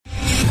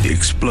the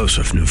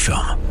explosive new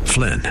film,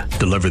 Flynn,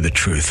 Deliver the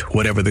Truth,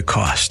 Whatever the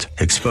Cost,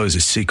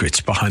 exposes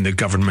secrets behind the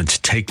government's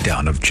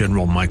takedown of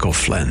General Michael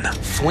Flynn.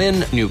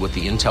 Flynn knew what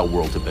the intel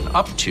world had been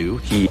up to.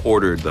 He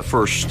ordered the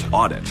first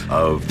audit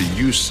of the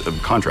use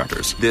of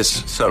contractors.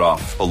 This set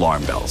off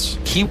alarm bells.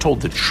 He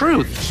told the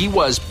truth. He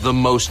was the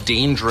most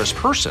dangerous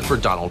person for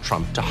Donald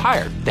Trump to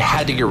hire. They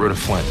had to get rid of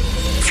Flynn.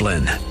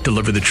 Flynn,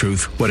 Deliver the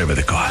Truth, Whatever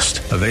the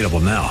Cost. Available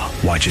now.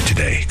 Watch it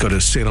today. Go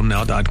to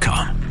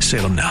salemnow.com.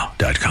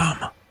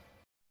 salemnow.com.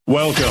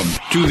 Welcome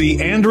to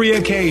the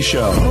Andrea Kaye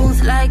Show.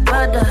 Smooth like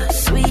butter,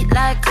 sweet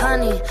like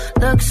honey.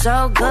 Looks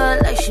so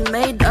good like she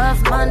made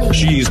of money.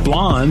 She's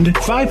blonde,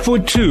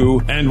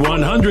 5'2", and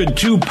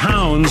 102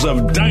 pounds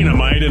of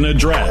dynamite in a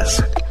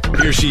dress.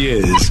 Here she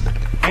is,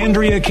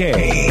 Andrea Kaye.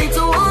 It's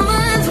a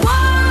woman's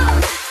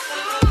world.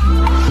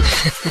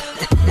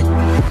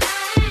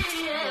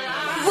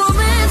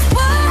 Woman's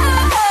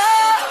world.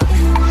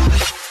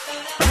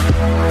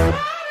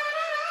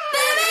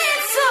 Baby,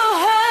 it's so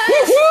hard.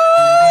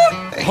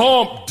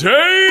 Hump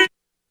Day!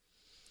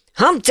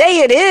 Hump Day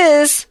it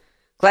is.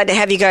 Glad to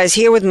have you guys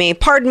here with me.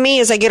 Pardon me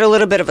as I get a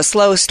little bit of a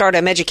slow start.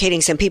 I'm educating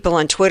some people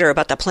on Twitter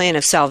about the plan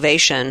of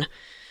salvation.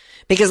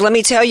 Because let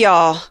me tell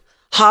y'all,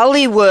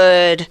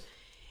 Hollywood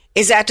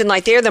is acting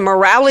like they're the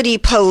morality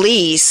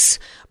police,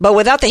 but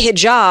without the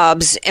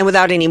hijabs and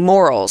without any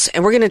morals.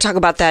 And we're going to talk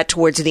about that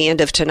towards the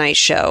end of tonight's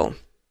show.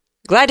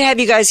 Glad to have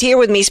you guys here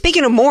with me.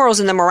 Speaking of morals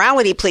and the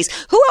morality police,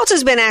 who else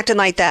has been acting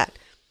like that?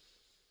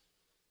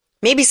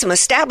 Maybe some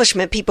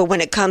establishment people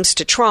when it comes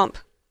to Trump.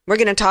 We're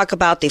going to talk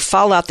about the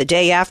fallout the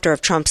day after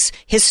of Trump's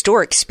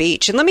historic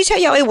speech. And let me tell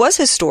you, it was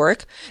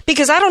historic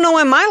because I don't know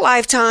in my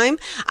lifetime,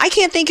 I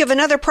can't think of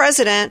another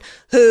president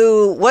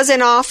who was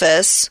in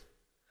office,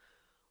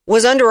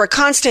 was under a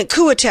constant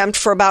coup attempt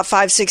for about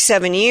 5, 6,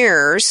 7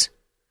 years,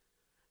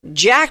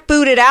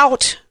 jackbooted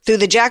out through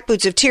the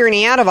jackboots of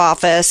tyranny out of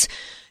office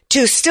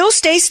to still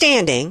stay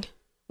standing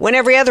when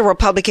every other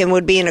Republican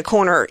would be in a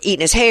corner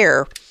eating his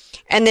hair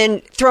and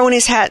then throwing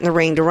his hat in the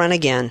ring to run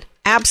again.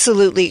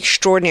 Absolutely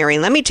extraordinary.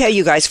 And let me tell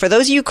you guys, for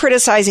those of you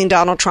criticizing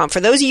Donald Trump, for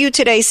those of you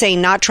today saying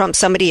not Trump,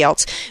 somebody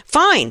else,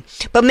 fine.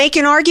 But make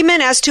an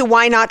argument as to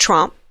why not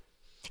Trump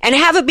and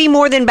have it be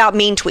more than about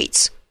mean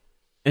tweets.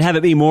 And have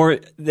it be more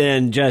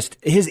than just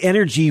his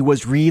energy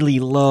was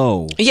really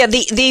low. Yeah,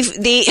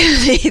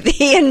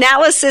 the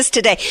analysis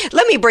today.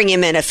 Let me bring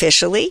him in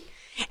officially.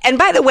 And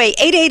by the way,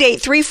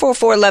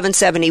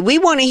 888-344-1170. We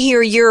want to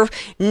hear your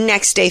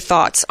next day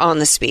thoughts on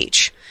the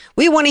speech.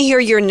 We want to hear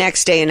your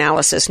next day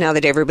analysis now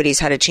that everybody's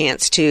had a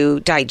chance to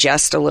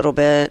digest a little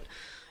bit,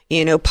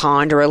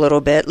 ponder a little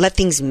bit, let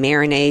things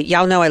marinate.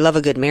 Y'all know I love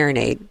a good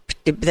marinade.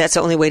 That's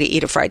the only way to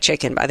eat a fried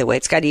chicken, by the way.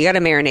 You got to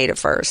marinate it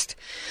first.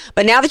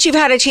 But now that you've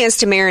had a chance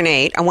to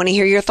marinate, I want to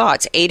hear your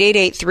thoughts.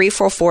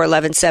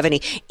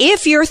 888-344-1170.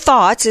 If your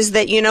thoughts is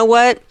that, you know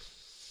what?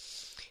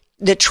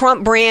 The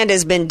Trump brand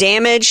has been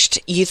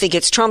damaged. You think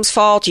it's Trump's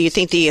fault. You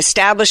think the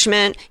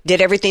establishment did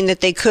everything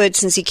that they could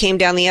since he came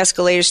down the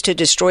escalators to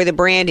destroy the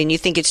brand, and you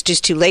think it's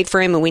just too late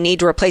for him and we need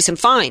to replace him.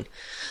 Fine.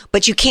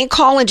 But you can't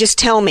call and just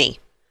tell me.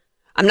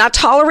 I'm not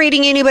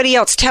tolerating anybody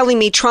else telling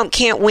me Trump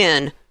can't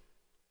win.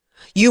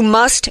 You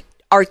must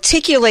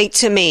articulate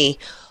to me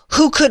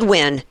who could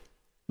win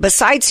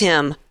besides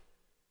him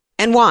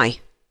and why.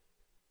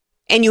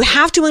 And you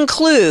have to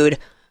include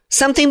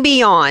something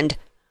beyond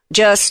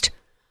just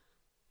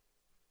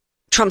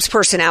Trump's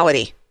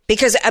personality,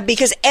 because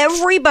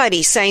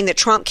everybody's saying that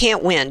Trump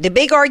can't win. The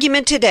big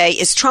argument today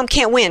is Trump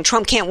can't win,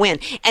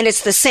 and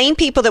it's the same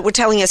people that were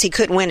telling us he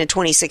couldn't win in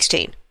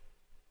 2016.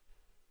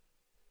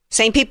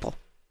 Same people.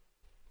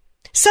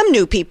 Some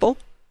new people,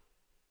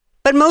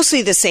 but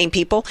mostly the same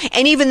people,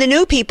 and even the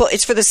new people,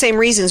 it's for the same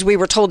reasons we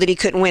were told that he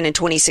couldn't win in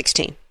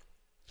 2016.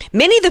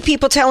 Many of the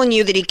people telling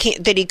you that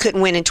he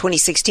couldn't win in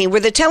 2016 were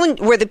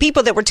the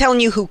people that were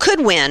telling you who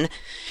could win,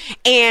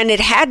 and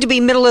it had to be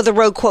middle of the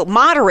road, quote,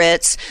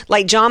 moderates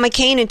like John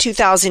McCain in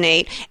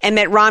 2008 and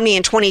Mitt Romney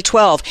in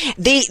 2012.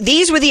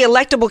 These were the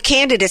electable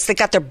candidates that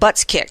got their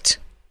butts kicked.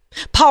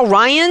 Paul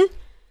Ryan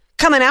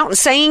coming out and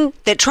saying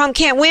that Trump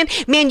can't win.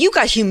 Man, you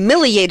got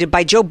humiliated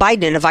by Joe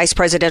Biden in a vice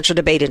presidential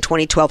debate in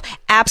 2012.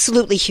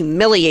 Absolutely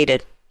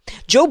humiliated.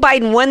 Joe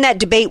Biden won that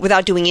debate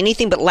without doing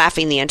anything but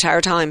laughing the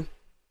entire time.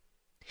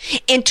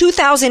 In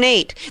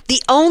 2008,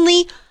 the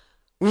only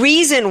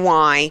reason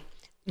why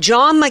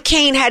John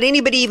McCain had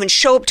anybody even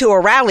show up to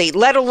a rally,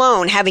 let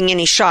alone having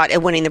any shot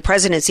at winning the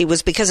presidency,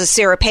 was because of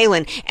Sarah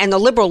Palin, and the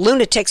liberal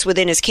lunatics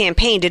within his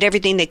campaign did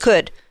everything they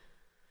could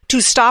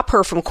to stop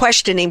her from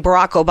questioning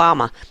Barack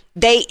Obama.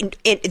 They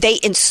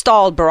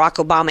installed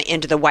Barack Obama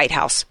into the White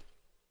House.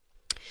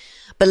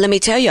 But let me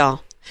tell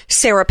y'all,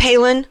 Sarah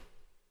Palin,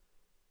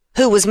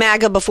 who was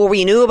MAGA before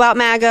we knew about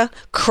MAGA,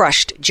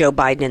 crushed Joe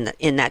Biden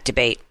in that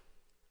debate.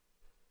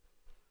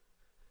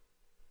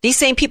 These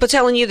same people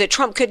telling you that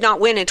Trump could not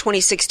win in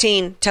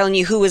 2016, telling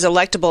you who was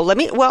electable.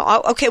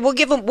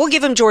 We'll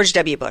give him George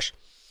W. Bush.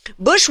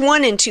 Bush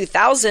won in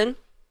 2000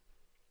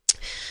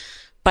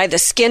 by the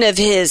skin of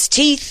his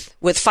teeth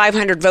with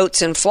 500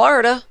 votes in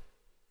Florida.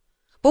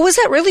 But was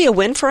that really a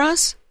win for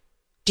us?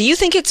 Do you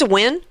think it's a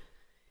win?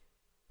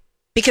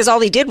 Because all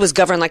he did was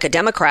govern like a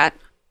Democrat.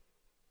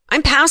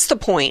 I'm past the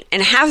point,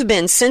 and have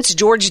been since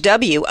George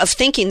W., of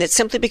thinking that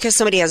simply because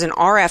somebody has an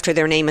R after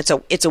their name,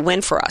 it's a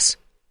win for us.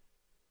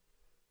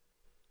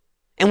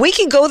 And we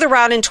can go the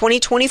route in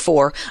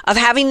 2024 of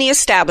having the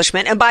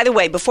establishment. And by the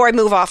way, before I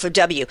move off of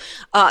W,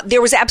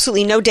 there was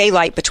absolutely no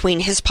daylight between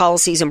his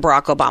policies and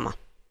Barack Obama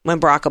when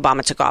Barack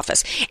Obama took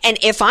office. And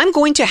if I'm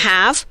going to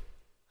have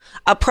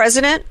a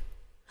president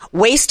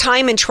waste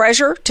time and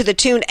treasure to the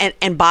tune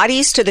and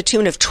bodies to the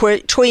tune of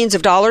trillions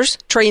of dollars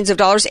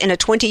in a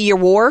 20-year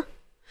war,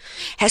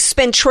 has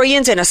spent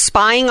trillions in a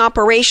spying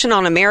operation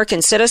on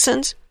American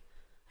citizens,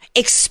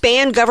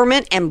 expand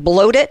government and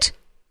bloat it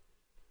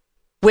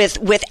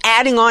with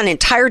adding on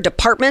entire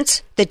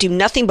departments that do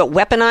nothing but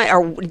weaponize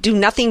or do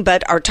nothing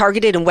but are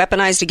targeted and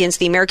weaponized against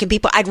the American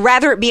people. I'd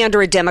rather it be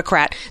under a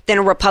Democrat than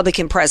a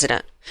Republican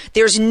president.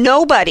 There's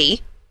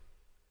nobody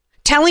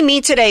telling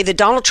me today that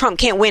Donald Trump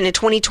can't win in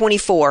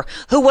 2024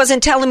 who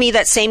wasn't telling me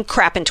that same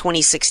crap in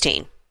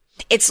 2016.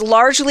 It's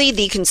largely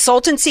the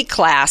consultancy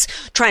class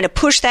trying to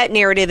push that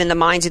narrative in the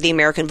minds of the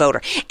American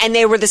voter. And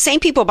they were the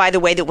same people, by the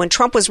way, that when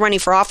Trump was running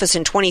for office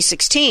in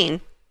 2016,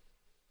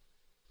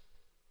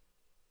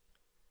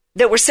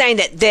 that were saying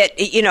that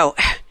you know,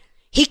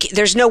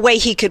 there's no way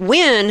he could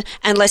win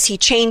unless he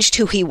changed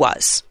who he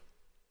was.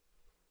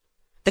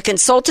 The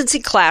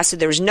consultancy class said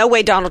there was no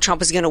way Donald Trump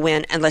was going to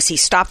win unless he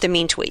stopped the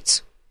mean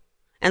tweets,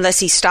 unless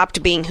he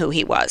stopped being who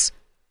he was.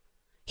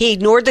 He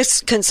ignored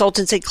this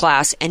consultancy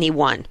class and he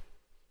won.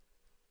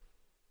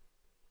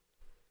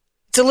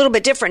 It's a little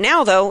bit different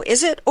now, though,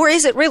 is it? Or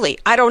is it really?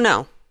 I don't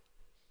know.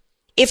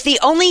 If the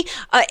only,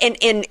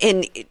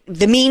 in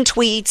the mean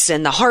tweets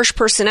and the harsh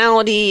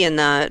personality and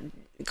the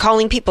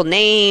calling people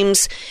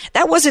names,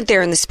 that wasn't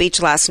there in the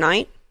speech last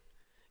night.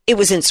 It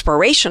was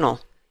inspirational.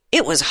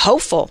 It was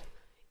hopeful.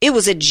 It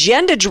was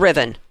agenda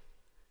driven.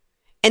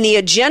 And the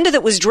agenda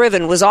that was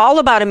driven was all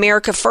about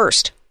America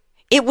first.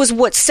 It was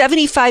what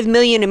 75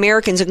 million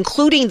Americans,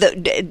 including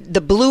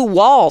the blue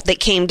wall that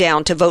came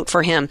down to vote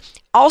for him,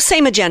 all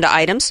same agenda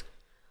items.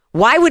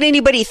 Why would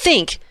anybody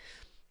think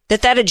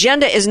that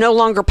agenda is no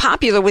longer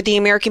popular with the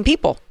American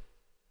people?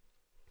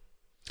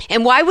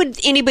 And why would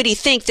anybody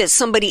think that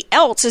somebody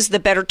else is the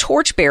better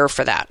torchbearer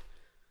for that?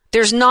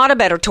 There's not a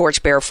better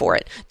torchbearer for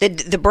it.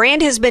 The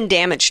brand has been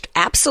damaged.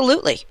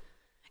 Absolutely.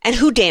 And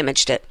who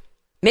damaged it?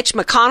 Mitch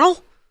McConnell?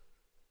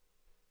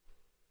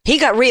 He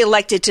got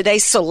reelected today,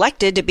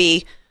 selected to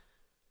be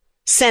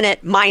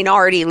Senate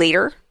Minority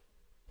Leader,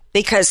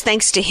 because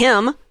thanks to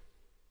him,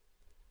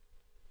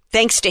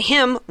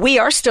 we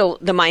are still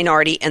the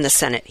minority in the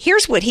Senate.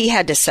 Here's what he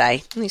had to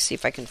say. Let me see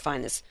if I can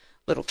find this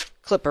little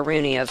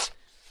clip-a-rooney of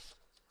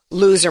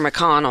loser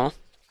McConnell.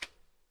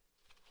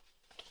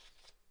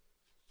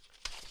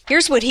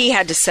 Here's what he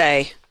had to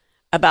say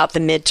about the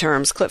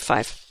midterms. Clip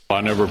 5. I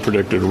never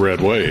predicted a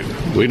red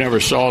wave. We never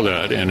saw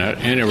that in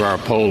any of our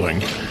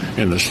polling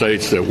in the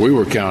states that we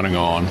were counting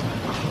on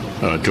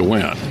to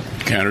win.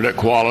 Candidate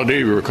quality,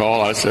 you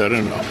recall I said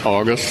in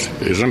August,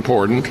 is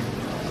important.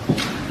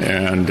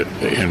 And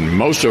in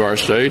most of our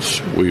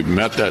states, we've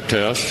met that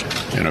test.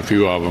 In a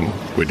few of them,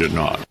 we did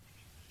not.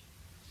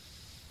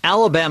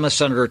 Alabama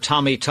Senator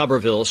Tommy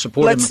Tuberville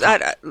supported...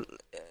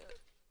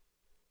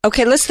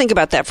 Okay, let's think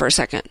about that for a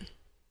second.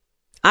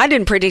 I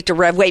didn't predict a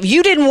red wave.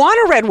 You didn't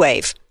want a red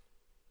wave.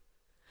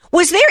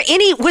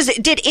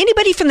 Did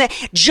anybody from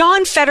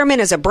John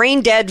Fetterman is a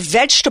brain dead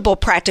vegetable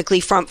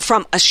practically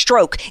from a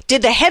stroke.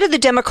 Did the head of the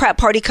Democrat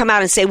Party come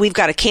out and say we've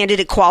got a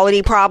candidate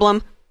quality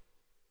problem?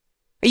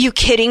 Are you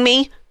kidding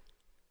me?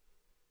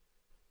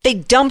 They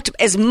dumped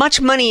as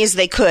much money as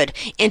they could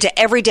into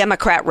every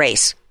Democrat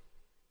race.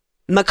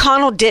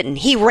 McConnell didn't.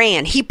 He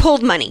ran. He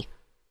pulled money.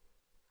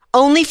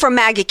 Only from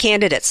MAGA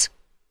candidates.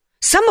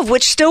 Some of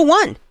which still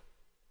won.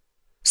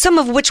 Some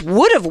of which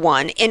would have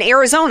won in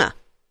Arizona.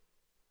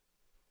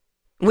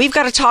 We've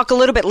got to talk a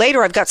little bit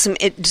later. I've got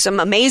some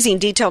amazing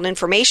detailed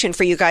information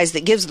for you guys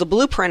that gives the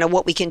blueprint of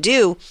what we can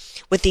do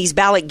with these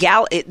ballot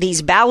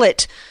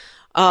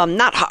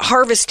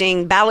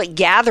harvesting, ballot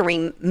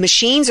gathering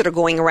machines that are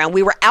going around.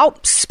 We were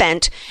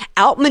outspent,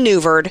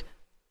 outmaneuvered,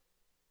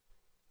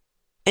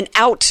 and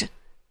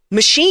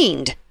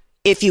out-machined,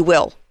 if you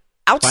will.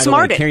 Outsmarted.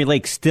 By the way, Kari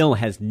Lake still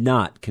has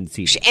not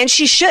conceded. And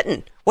she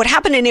shouldn't. What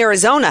happened in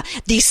Arizona,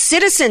 these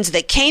citizens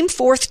that came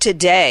forth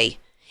today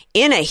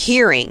in a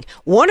hearing,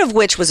 one of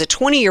which was a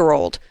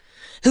 20-year-old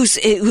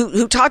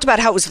who talked about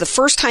how it was the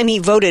first time he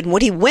voted and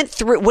what he went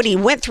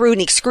through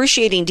in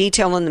excruciating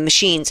detail in the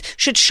machines,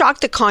 should shock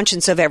the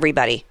conscience of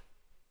everybody.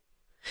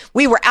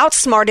 We were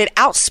outsmarted,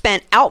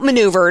 outspent,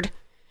 outmaneuvered,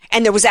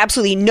 and there was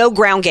absolutely no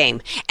ground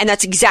game. And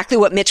that's exactly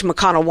what Mitch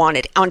McConnell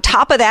wanted. On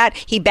top of that,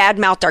 he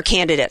badmouthed our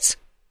candidates.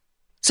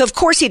 So of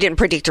course he didn't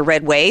predict a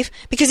red wave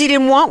because he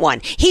didn't want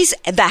one. He's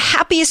the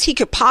happiest he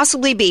could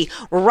possibly be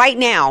right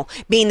now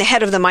being the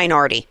head of the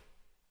minority.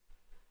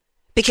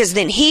 Because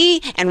then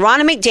he and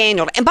Ronna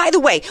McDaniel, and by the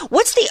way,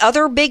 what's the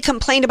other big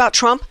complaint about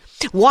Trump?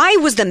 Why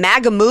was the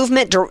MAGA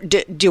movement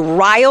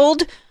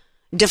defiled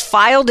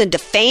and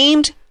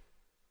defamed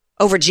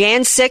over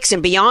Jan 6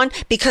 and beyond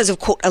because of,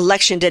 quote,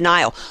 election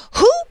denial.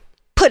 Who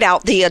put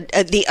out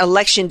the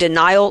election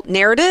denial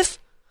narrative?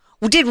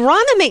 Did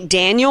Ronna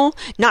McDaniel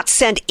not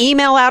send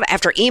email out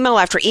after email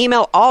after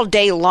email all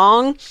day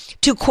long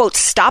to, quote,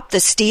 stop the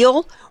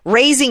steal,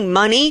 raising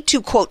money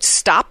to, quote,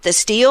 stop the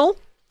steal?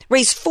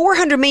 Raised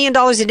 $400 million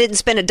and didn't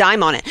spend a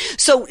dime on it.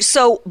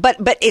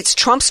 But it's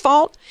Trump's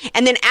fault.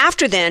 And then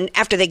after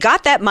they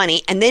got that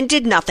money and then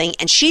did nothing,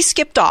 and she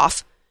skipped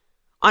off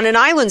on an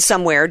island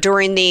somewhere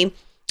during the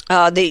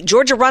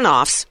Georgia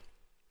runoffs.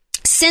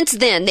 Since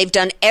then, they've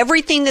done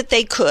everything that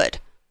they could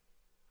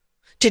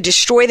to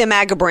destroy the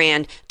MAGA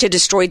brand, to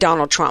destroy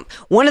Donald Trump.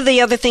 One of the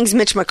other things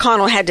Mitch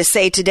McConnell had to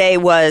say today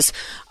was,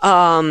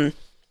 in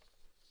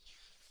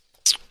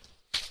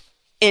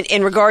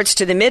regards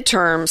to the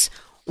midterms,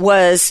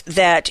 was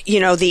that,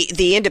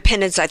 the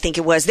independents, I think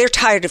it was, they're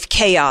tired of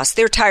chaos.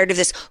 They're tired of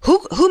this.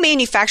 Who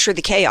manufactured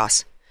the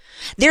chaos?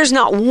 There's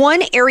not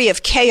one area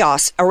of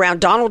chaos around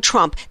Donald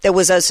Trump that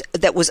was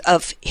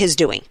of his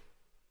doing.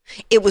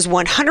 It was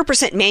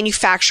 100%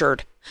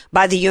 manufactured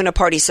by the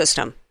uniparty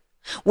system.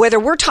 Whether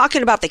we're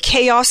talking about the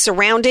chaos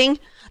surrounding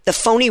the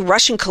phony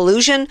Russian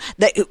collusion,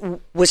 that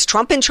was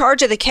Trump in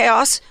charge of the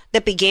chaos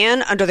that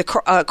began under the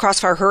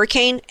Crossfire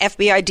Hurricane,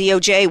 FBI,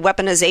 DOJ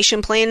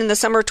weaponization plan in the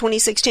summer of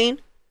 2016.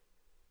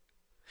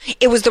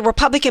 It was the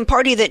Republican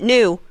Party that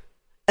knew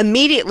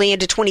immediately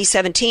into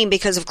 2017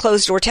 because of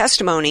closed-door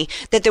testimony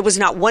that there was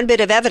not one bit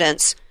of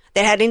evidence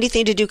that had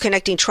anything to do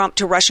connecting Trump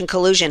to Russian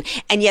collusion.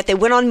 And yet they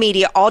went on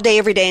media all day,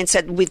 every day and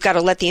said, we've got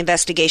to let the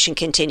investigation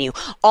continue.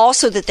 All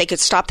so that they could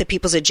stop the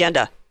people's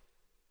agenda.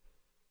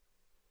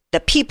 The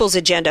people's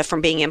agenda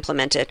from being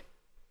implemented.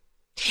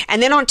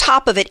 And then on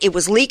top of it, it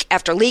was leak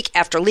after leak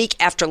after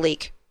leak after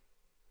leak.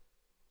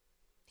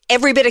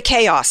 Every bit of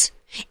chaos,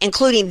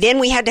 including then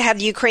we had to have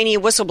the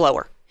Ukrainian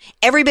whistleblower.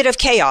 Every bit of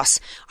chaos,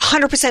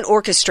 100%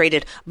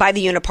 orchestrated by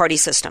the uniparty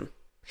system.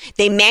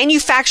 They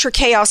manufacture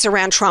chaos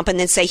around Trump and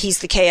then say he's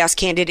the chaos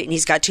candidate and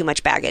he's got too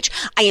much baggage.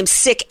 I am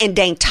sick and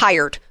dang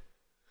tired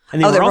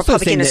and of the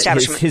Republican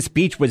establishment. His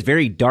speech was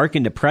very dark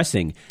and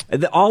depressing.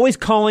 Always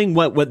calling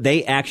what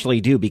they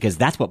actually do, because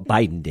that's what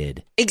Biden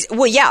did.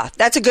 Well, yeah,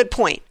 that's a good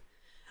point.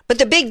 But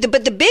the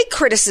big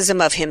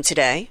criticism of him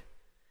today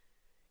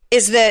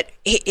is that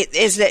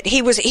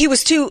he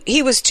was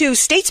too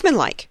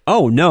statesmanlike.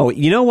 Oh no!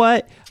 You know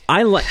what?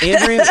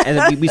 Andrea,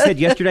 as we said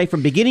yesterday,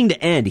 from beginning to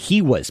end,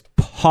 he was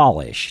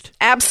polished.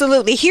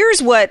 Absolutely.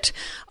 Here's what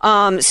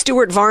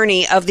Stuart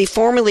Varney of the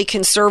formerly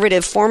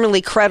conservative,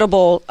 formerly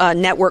credible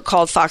network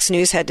called Fox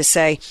News had to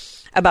say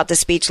about the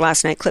speech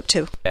last night. Clip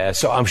 2.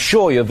 So I'm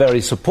sure you're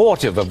very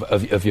supportive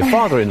of your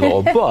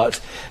father-in-law, but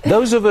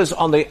those of us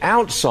on the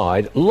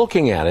outside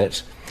looking at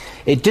it,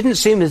 it didn't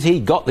seem that he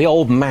got the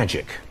old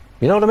magic.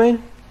 You know what I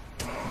mean?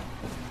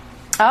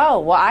 Oh,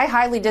 well, I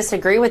highly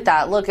disagree with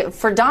that. Look,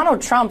 for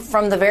Donald Trump,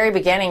 from the very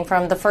beginning,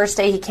 from the first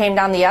day he came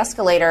down the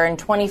escalator in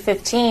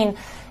 2015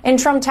 in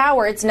Trump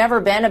Tower, it's never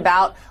been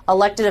about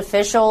elected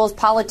officials,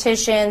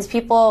 politicians,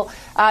 people,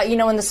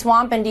 in the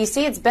swamp in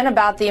D.C. It's been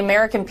about the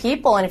American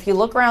people. And if you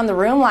look around the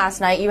room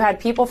last night, you had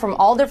people from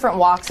all different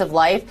walks of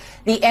life.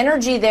 The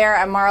energy there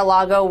at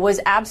Mar-a-Lago was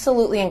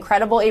absolutely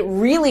incredible. It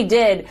really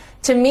did,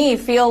 to me,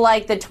 feel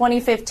like the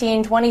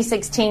 2015,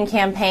 2016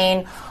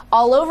 campaign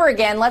all over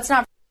again. Let's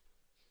not.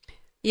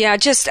 Yeah,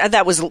 just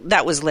that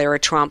was Lara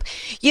Trump.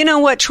 You know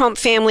what, Trump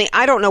family?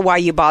 I don't know why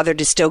you bothered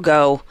to still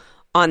go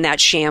on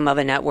that sham of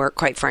a network,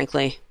 quite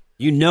frankly.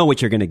 You know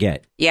what you're going to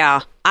get.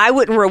 Yeah, I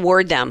wouldn't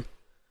reward them.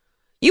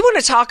 You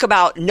want to talk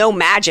about no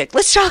magic?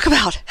 Let's talk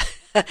about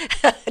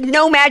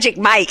No Magic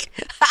Mike.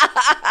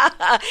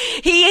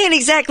 He ain't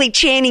exactly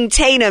Channing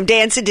Tatum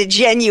dancing to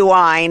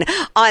Genuine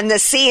on the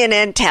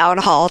CNN town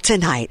hall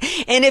tonight.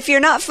 And if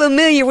you're not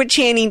familiar with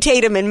Channing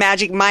Tatum and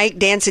Magic Mike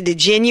dancing to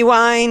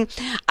Genuine,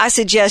 I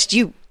suggest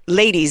you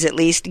ladies at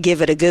least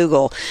give it a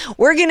Google.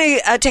 We're going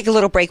to take a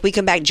little break. We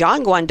come back.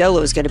 John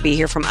Guandolo is going to be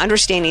here from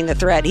Understanding the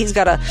Threat. He's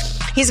got a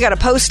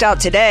post out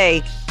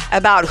today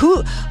about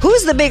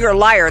who's the bigger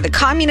liar, the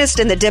Communist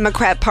and the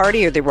Democrat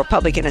Party or the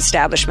Republican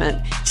establishment.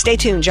 Stay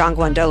tuned. John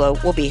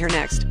Guandolo will be here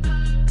next.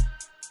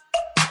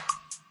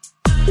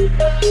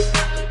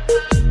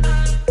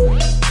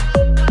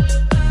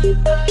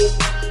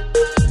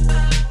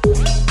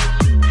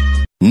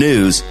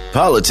 News,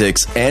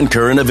 politics, and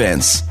current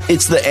events.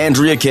 It's the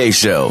Andrea Kaye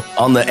Show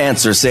on The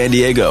Answer San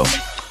Diego.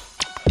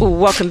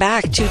 Welcome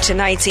back to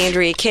tonight's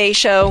Andrea Kaye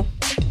Show.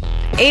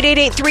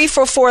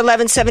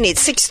 888-344-1170 at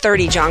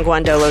 6:30. John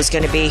Guandolo is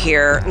going to be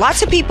here.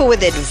 Lots of people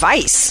with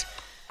advice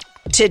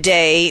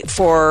today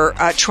for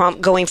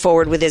Trump going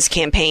forward with his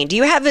campaign. Do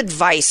you have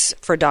advice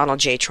for Donald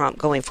J. Trump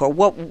going forward?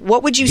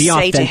 What would you say to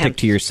him? Be authentic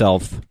to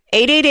yourself.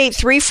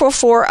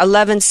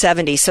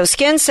 888-344-1170. So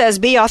Skin says,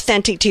 be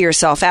authentic to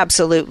yourself.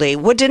 Absolutely.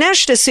 What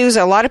Dinesh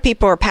D'Souza, a lot of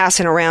people are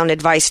passing around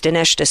advice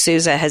Dinesh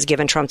D'Souza has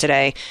given Trump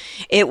today.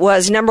 It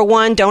was, number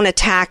one, don't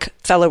attack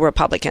fellow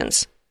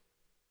Republicans.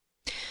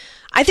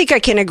 I think I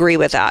can agree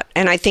with that.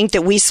 And I think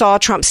that we saw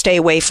Trump stay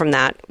away from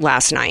that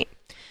last night.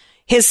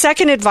 His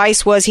second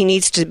advice was he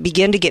needs to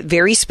begin to get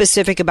very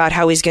specific about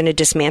how he's going to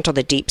dismantle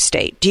the deep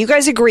state. Do you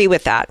guys agree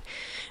with that?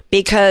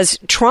 Because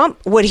Trump,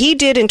 what he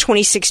did in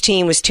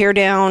 2016 was tear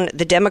down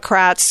the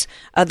Democrats,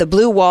 the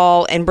blue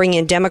wall, and bring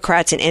in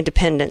Democrats and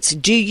independents.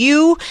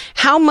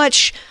 How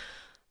much?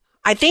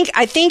 I think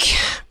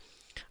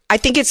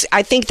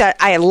that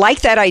I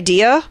like that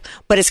idea,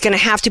 but it's going to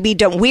have to be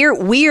done.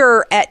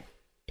 We're at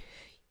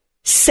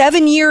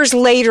 7 years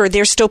later,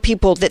 there's still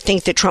people that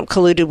think that Trump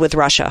colluded with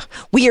Russia.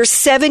 We are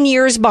 7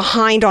 years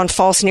behind on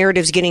false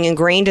narratives getting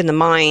ingrained in the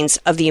minds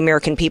of the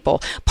American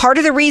people. Part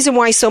of the reason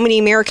why so many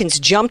Americans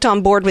jumped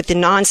on board with the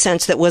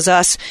nonsense that was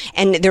us,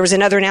 and there was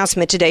another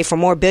announcement today for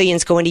more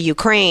billions going to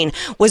Ukraine,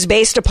 was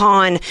based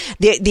upon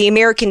the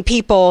American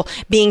people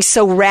being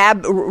so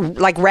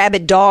like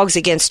rabid dogs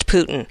against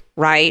Putin,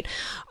 right?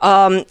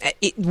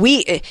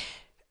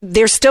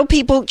 There's still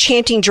people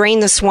chanting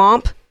 "drain the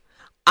swamp."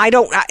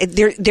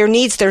 There's going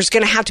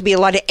to have to be a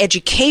lot of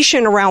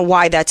education around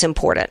why that's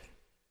important.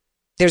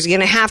 There's going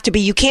to have to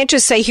be, you can't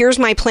just say, here's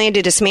my plan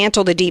to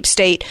dismantle the deep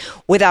state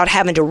without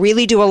having to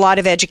really do a lot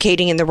of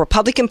educating. And the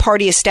Republican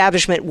Party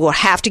establishment will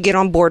have to get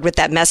on board with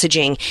that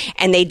messaging.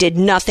 And they did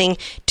nothing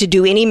to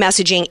do any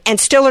messaging and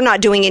still are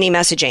not doing any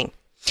messaging.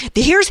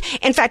 Here's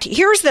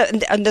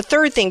the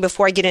third thing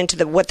before I get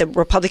into what the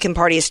Republican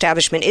Party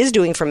establishment is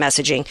doing for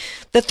messaging.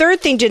 The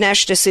third thing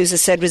Dinesh D'Souza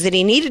said was that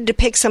he needed to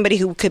pick somebody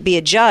who could be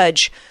a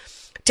judge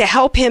to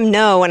help him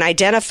know and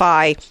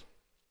identify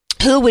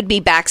who would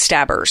be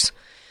backstabbers.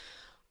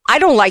 I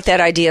don't like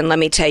that idea, and let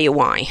me tell you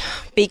why.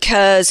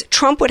 Because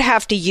Trump would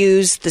have to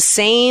use the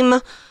same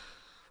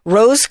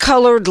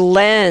rose-colored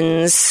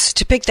lens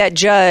to pick that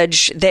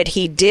judge that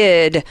he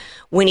did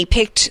when he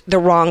picked the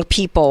wrong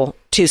people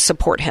to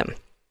support him.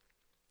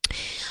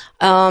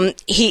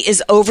 He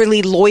is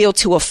overly loyal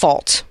to a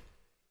fault.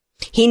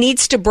 He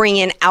needs to bring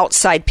in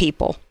outside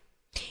people.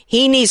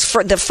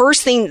 The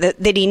first thing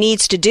that he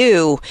needs to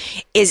do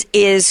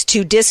is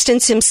to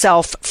distance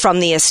himself from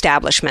the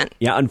establishment.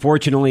 Yeah,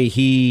 unfortunately,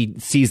 he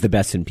sees the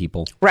best in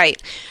people.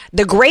 Right.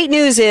 The great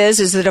news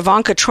is that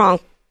Ivanka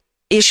Trump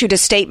issued a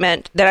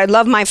statement that I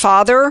love my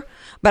father,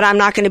 but I'm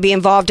not going to be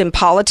involved in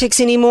politics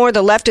anymore.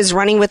 The left is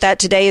running with that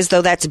today as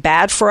though that's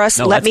bad for us.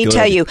 No, let me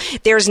tell you,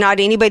 there's not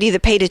anybody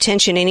that paid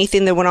attention to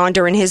anything that went on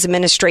during his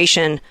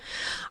administration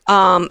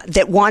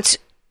that wants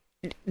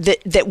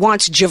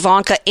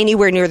Javanka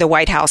anywhere near the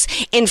White House.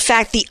 In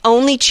fact, the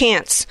only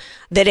chance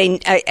that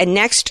a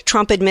next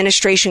Trump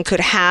administration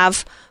could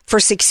have for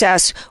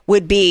success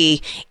would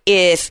be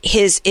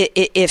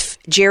if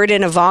Jared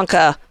and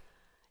Ivanka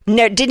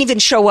didn't even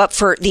show up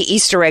for the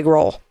Easter egg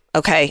roll.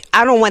 Okay,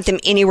 I don't want them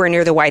anywhere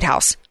near the White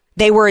House.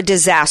 They were a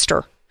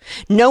disaster.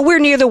 Nowhere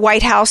near the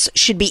White House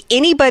should be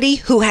anybody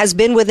who has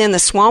been within the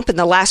swamp in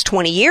the last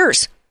 20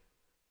 years.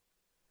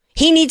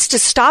 He needs to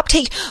stop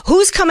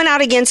who's coming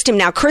out against him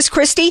now? Chris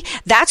Christie?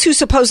 That's who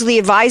supposedly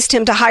advised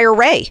him to hire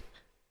Wray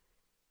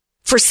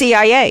for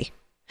CIA.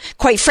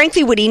 Quite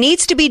frankly, what he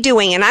needs to be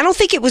doing, and I don't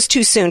think it was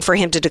too soon for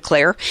him to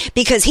declare,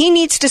 because he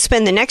needs to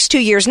spend the next 2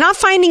 years not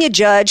finding a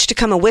judge to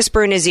come and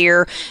whisper in his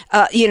ear,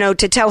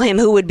 to tell him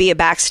who would be a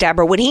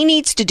backstabber. What he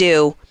needs to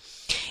do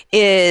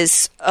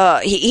is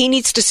he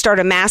needs to start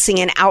amassing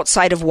an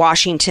outside of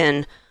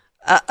Washington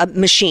a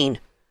machine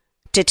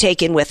to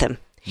take in with him.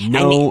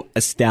 No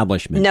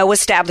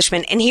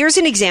establishment. And here's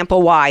an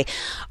example why.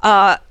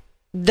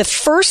 The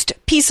first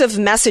piece of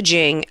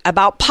messaging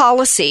about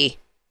policy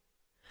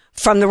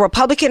from the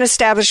Republican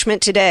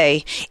establishment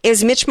today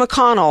is Mitch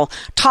McConnell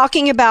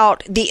talking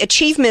about the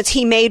achievements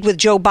he made with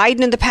Joe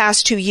Biden in the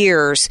past 2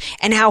 years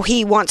and how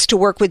he wants to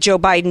work with Joe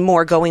Biden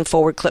more going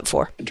forward. Clip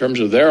 4. In terms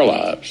of their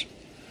lives.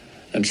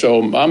 And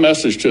so my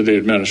message to the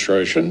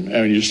administration,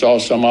 and you saw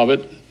some of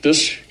it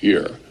this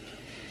year,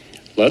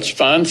 let's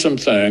find some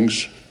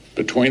things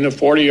between the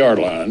 40-yard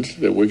lines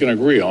that we can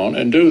agree on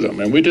and do them.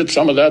 And we did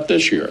some of that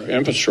this year.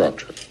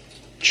 Infrastructure,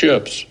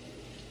 CHIPS,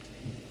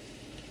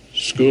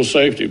 school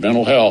safety,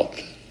 mental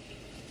health.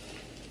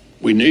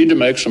 We need to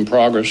make some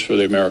progress for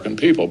the American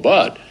people,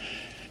 but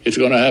it's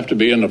going to have to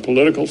be in the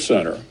political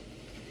center.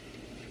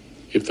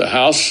 If the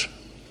House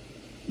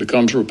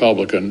becomes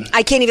Republican...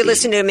 I can't even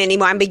listen to him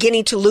anymore. I'm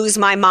beginning to lose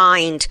my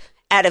mind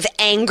out of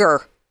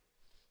anger.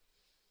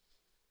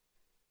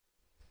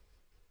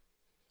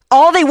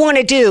 All they want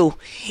to do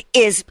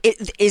is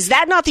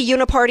that not the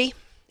uniparty?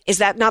 Is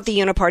that not the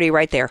uniparty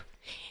right there?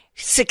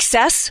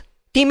 Success?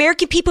 The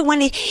American people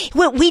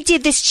we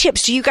did this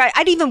CHIPS. You guys,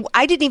 I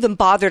didn't even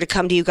bother to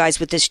come to you guys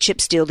with this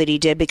CHIPS deal that he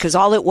did, because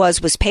all it was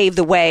pave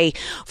the way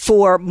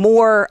for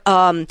more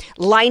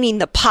lining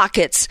the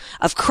pockets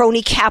of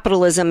crony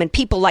capitalism and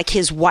people like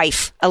his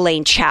wife,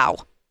 Elaine Chao,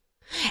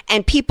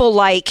 and people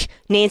like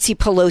Nancy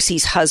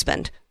Pelosi's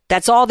husband.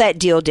 That's all that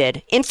deal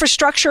did.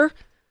 Infrastructure.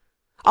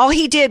 All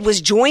he did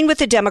was join with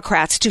the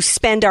Democrats to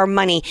spend our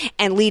money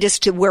and lead us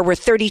to where we're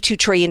 $32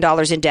 trillion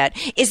in debt.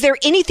 Is there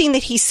anything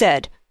that he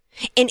said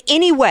in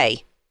any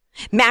way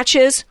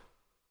matches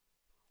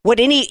what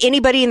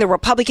anybody in the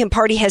Republican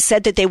Party has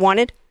said that they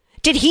wanted?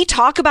 Did he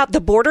talk about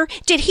the border?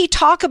 Did he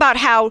talk about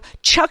how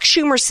Chuck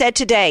Schumer said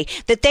today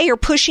that they are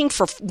pushing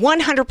for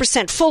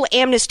 100% full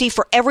amnesty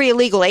for every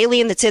illegal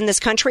alien that's in this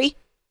country?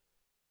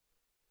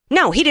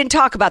 No, he didn't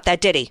talk about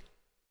that, did he?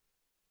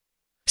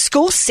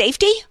 School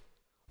safety?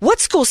 What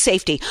school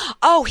safety?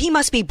 Oh, he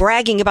must be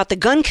bragging about the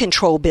gun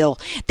control bill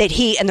that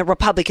he and the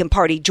Republican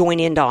Party joined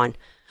in on.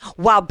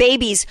 While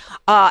babies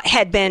while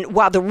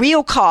the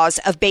real cause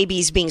of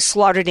babies being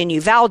slaughtered in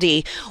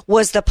Uvalde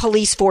was the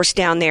police force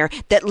down there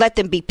that let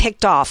them be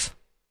picked off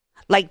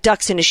like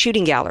ducks in a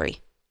shooting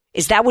gallery.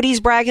 Is that what he's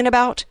bragging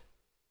about?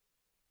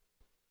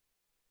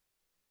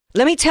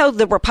 Let me tell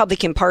the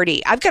Republican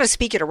Party, I've got to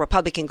speak at a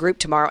Republican group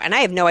tomorrow, and I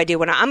have no idea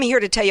I'm here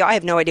to tell you I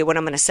have no idea what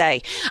I'm going to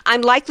say.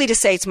 I'm likely to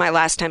say it's my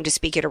last time to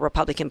speak at a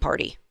Republican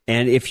Party.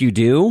 And if you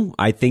do,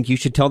 I think you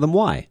should tell them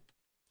why.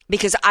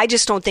 Because I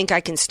just don't think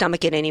I can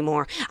stomach it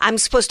anymore. I'm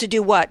supposed to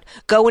do what?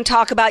 Go and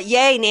talk about,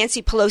 yay,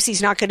 Nancy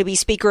Pelosi's not going to be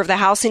Speaker of the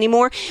House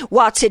anymore?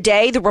 While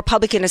today the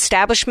Republican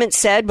establishment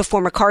said, before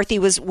McCarthy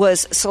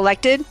was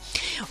selected,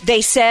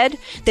 they said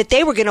that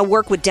they were going to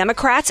work with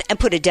Democrats and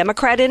put a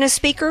Democrat in as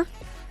Speaker.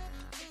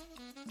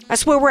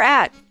 That's where we're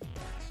at.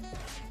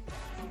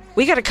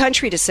 We got a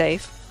country to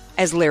save,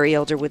 as Larry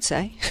Elder would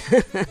say.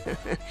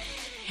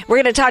 We're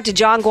going to talk to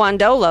John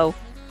Guandolo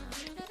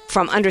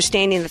from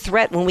Understanding the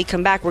Threat. When we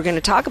come back, we're going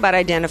to talk about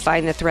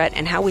identifying the threat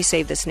and how we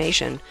save this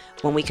nation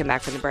when we come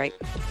back from the break.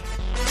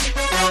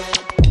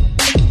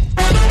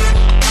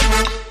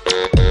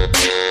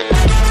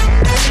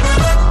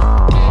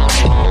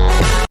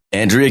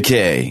 Andrea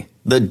Kaye,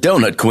 the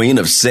donut queen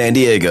of San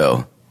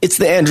Diego. It's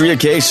the Andrea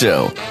Kaye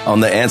Show on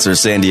The Answer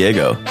San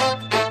Diego.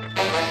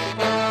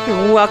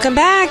 Welcome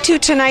back to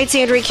tonight's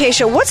Andrea Kaye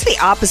Show. What's the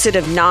opposite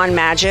of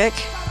non-magic?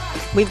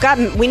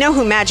 We know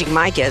who Magic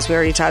Mike is. We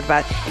already talked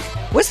about.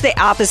 What's the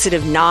opposite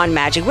of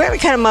non-magic? We're going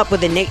to come up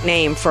with a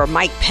nickname for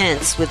Mike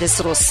Pence with this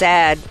little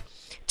sad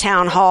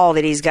town hall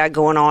that he's got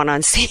going on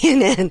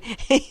CNN.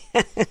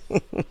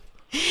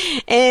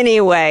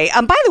 Anyway,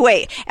 by the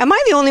way, am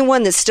I the only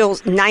one that's still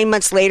 9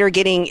 months later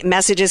getting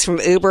messages from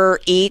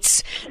Uber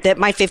Eats that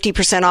my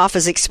 50% off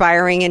is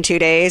expiring in 2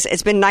 days?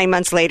 It's been 9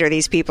 months later.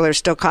 These people are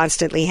still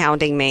constantly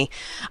hounding me.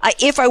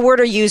 If I were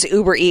to use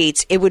Uber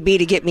Eats, it would be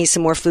to get me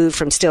some more food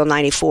from Still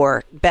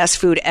 94. Best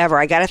food ever.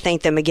 I got to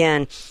thank them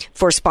again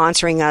for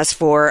sponsoring us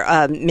for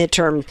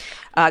midterm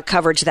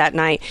coverage that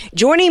night.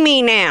 Joining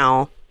me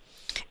now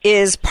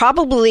is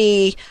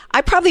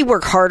I probably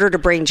work harder to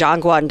bring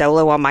John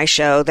Guandolo on my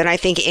show than I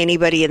think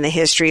anybody in the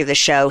history of the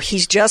show.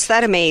 He's just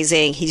that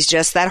amazing. He's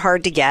just that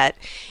hard to get.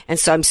 And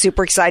so I'm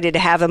super excited to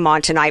have him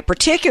on tonight,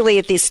 particularly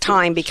at this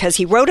time because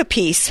he wrote a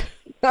piece.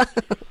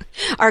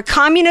 Are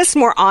communists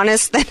more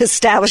honest than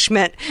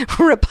establishment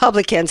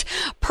Republicans?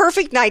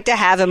 Perfect night to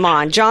have him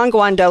on. John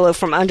Guandolo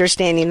from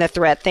Understanding the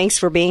Threat. Thanks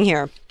for being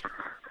here.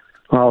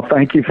 Well,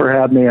 thank you for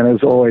having me, and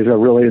as always, I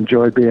really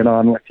enjoyed being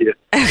on with you.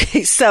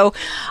 Okay, so,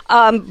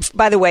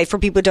 by the way, for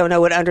people who don't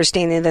know what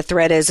Understanding the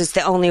Threat is, it's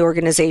the only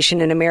organization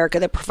in America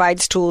that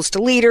provides tools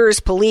to leaders,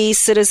 police,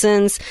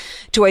 citizens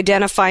to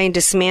identify and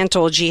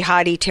dismantle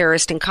jihadi,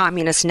 terrorist, and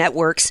communist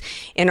networks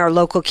in our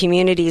local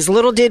communities.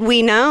 Little did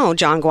we know,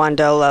 John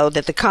Guandolo,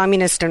 that the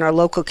communists in our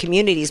local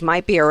communities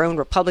might be our own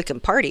Republican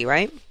Party,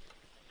 right?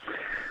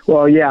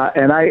 Well, yeah,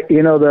 and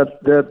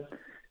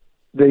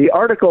the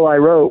article I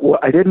wrote,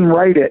 I didn't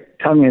write it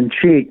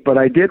tongue-in-cheek, but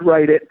I did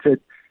write it to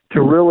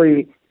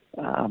really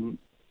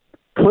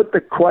put the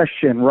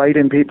question right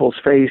in people's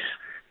face.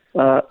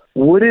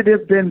 Would it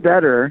have been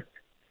better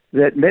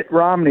that Mitt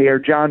Romney or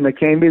John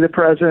McCain be the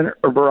president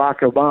or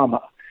Barack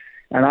Obama?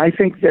 And I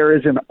think there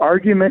is an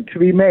argument to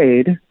be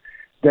made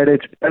that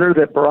it's better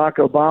that Barack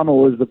Obama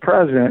was the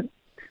president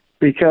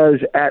because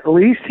at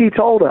least he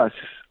told us,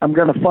 I'm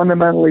going to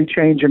fundamentally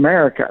change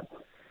America.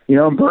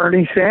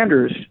 Bernie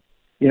Sanders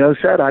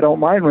said, I don't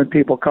mind when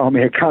people call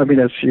me a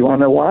communist. You want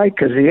to know why?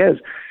 Because he is.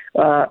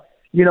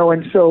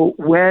 And so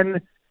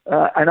when,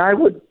 and I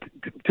would,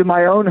 to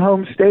my own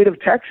home state of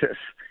Texas,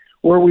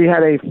 where we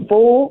had a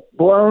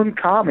full-blown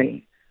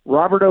commie,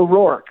 Robert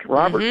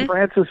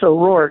Francis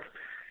O'Rourke,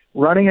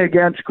 running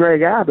against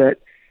Greg Abbott.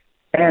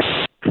 And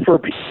for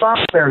people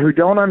out there who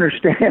don't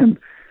understand,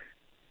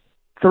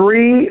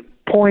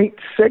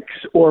 3.6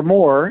 or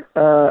more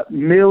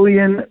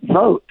million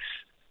votes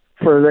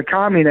for the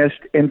communist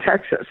in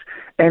Texas.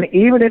 And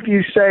even if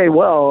you say,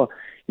 well,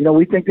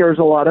 we think there's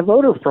a lot of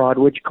voter fraud,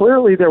 which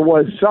clearly there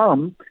was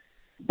some,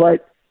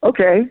 but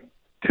okay,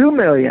 2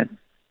 million.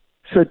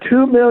 So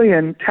 2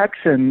 million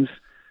Texans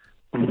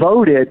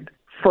voted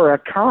for a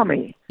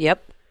commie.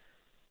 Yep.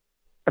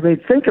 I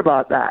mean, think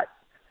about that.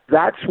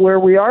 That's where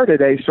we are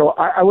today. So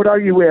I would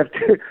argue we have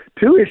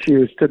two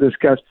issues to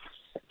discuss.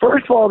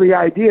 First of all, the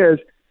idea is,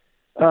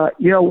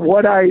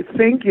 what I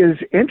think is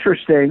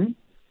interesting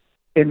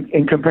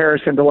in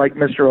comparison to like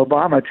Mr.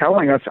 Obama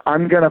telling us,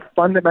 I'm going to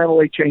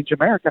fundamentally change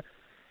America.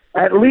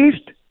 At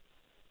least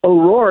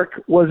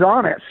O'Rourke was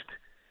honest.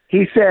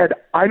 He said,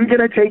 I'm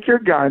going to take your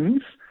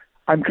guns.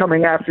 I'm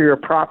coming after your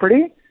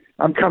property.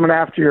 I'm coming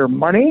after your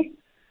money.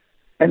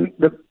 And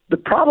the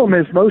problem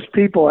is most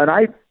people, and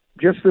I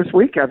just this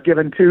week, I've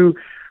given 2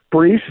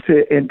 briefs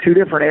in 2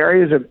 different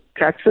areas of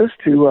Texas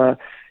to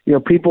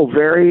people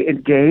very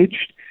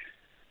engaged.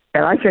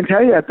 And I can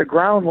tell you at the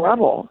ground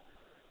level,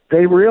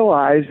 they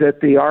realize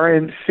that the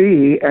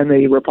RNC and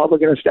the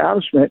Republican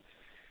establishment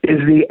is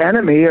the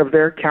enemy of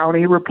their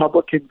county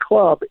Republican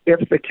club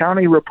if the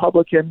county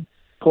Republican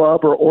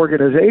club or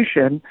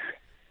organization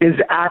is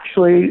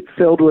actually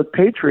filled with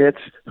patriots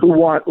who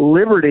want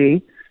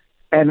liberty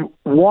and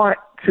want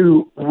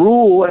to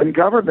rule and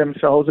govern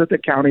themselves at the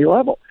county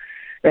level.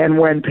 And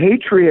when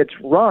patriots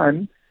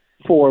run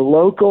for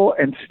local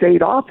and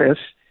state office,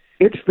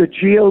 it's the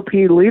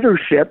GOP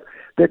leadership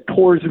that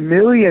pours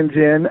millions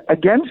in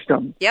against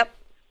them. Yep.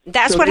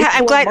 That's what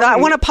I'm glad. I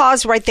want to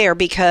pause right there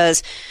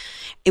because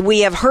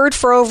we have heard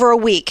for over a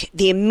week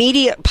the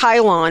immediate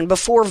pile-on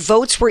before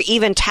votes were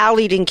even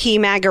tallied in key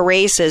MAGA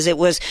races. It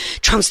was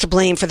Trump's to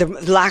blame for the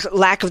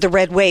lack of the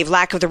red wave,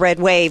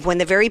 when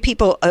the very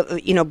people,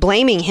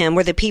 blaming him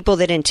were the people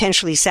that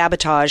intentionally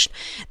sabotaged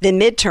the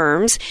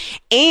midterms.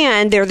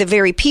 And they're the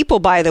very people,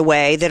 by the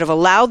way, that have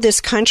allowed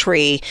this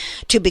country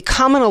to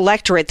become an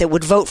electorate that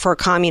would vote for a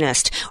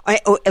communist,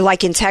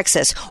 like in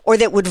Texas, or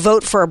that would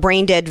vote for a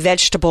brain-dead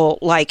vegetable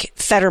like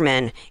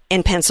Fetterman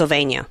in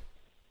Pennsylvania.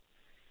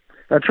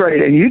 That's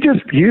right, and you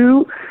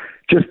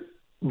just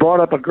brought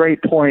up a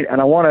great point,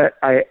 and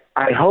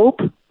I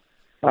hope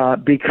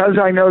because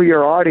I know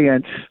your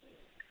audience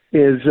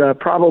is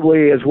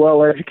probably as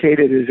well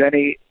educated as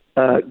any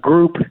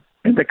group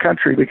in the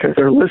country because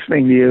they're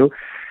listening to you,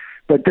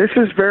 but this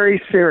is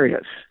very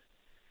serious.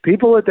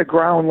 People at the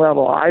ground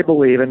level, I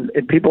believe, and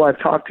people I've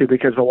talked to,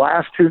 because the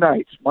last 2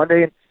 nights,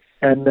 Monday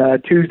and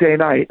Tuesday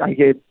night, I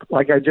gave,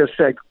 like I just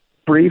said,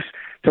 briefs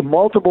to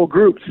multiple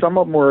groups. Some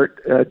of them were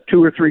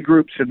 2 or 3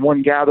 groups in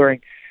one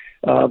gathering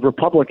of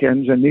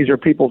Republicans, and these are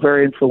people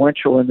very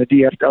influential in the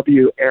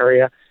DFW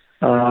area.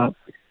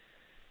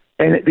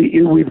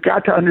 We've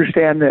got to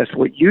understand this.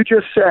 What you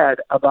just said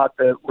about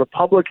the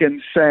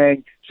Republicans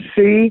saying,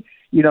 see,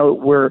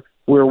 we're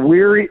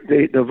weary,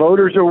 the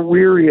voters are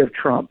weary of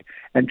Trump,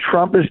 and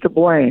Trump is to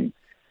blame.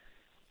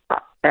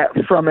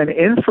 From an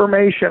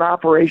information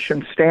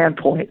operation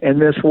standpoint in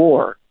this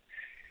war,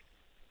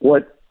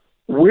 what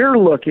we're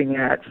looking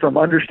at from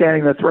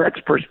understanding the threats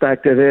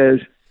perspective is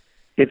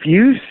if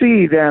you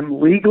see them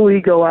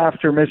legally go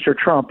after Mr.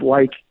 Trump,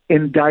 like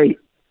indict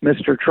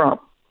Mr.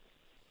 Trump,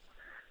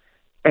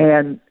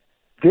 and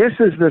this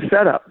is the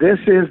setup. This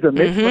is the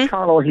Mitch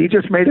McConnell. He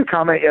just made a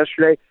comment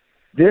yesterday.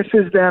 This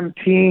is them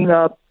teeing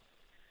up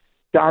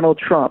Donald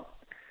Trump.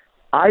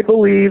 I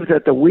believe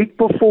that the week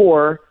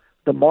before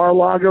the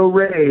Mar-a-Lago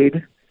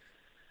raid,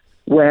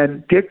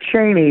 when Dick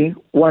Cheney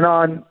went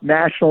on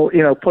national,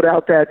 put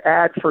out that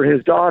ad for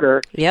his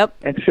daughter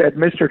and said,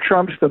 Mr.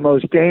 Trump's the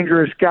most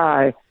dangerous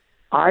guy,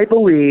 I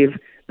believe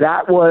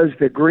that was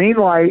the green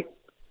light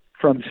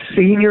from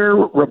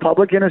senior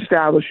Republican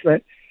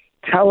establishment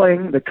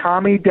telling the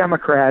commie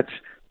Democrats,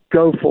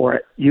 go for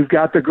it. You've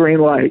got the green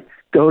light.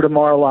 Go to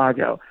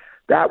Mar-a-Lago.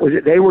 That was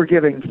it. They were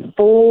giving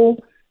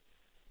full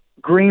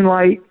green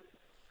light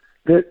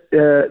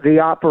the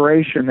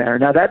operation there.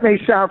 Now, that may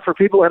sound for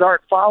people that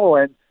aren't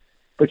following,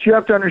 but you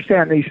have to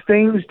understand these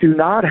things do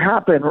not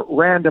happen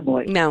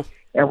randomly. No.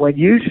 And when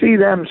you see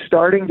them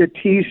starting to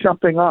tee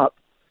something up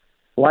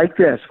like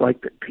this,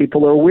 like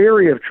people are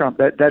weary of Trump,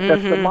 that's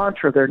the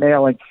mantra they're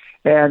nailing.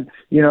 And,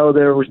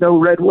 there was no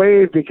red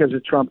wave because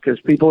of Trump because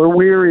people are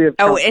weary of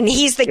Trump. Oh, and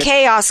he's the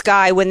chaos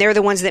guy when they're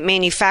the ones that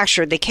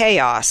manufactured the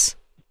chaos.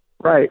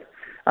 Right.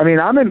 I mean,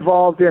 I'm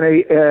involved in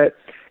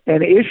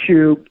an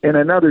issue in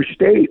another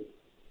state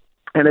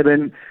and have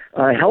been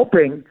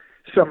helping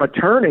some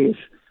attorneys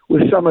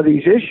with some of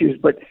these issues,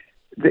 but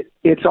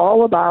it's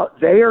all about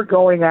they are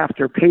going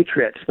after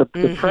patriots. The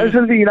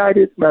president of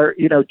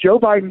the Joe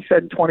Biden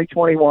said in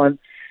 2021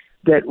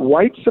 that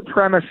white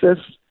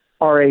supremacists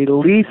are a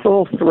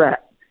lethal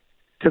threat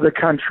to the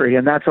country,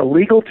 and that's a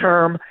legal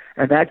term,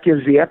 and that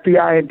gives the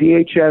FBI and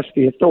DHS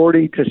the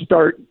authority to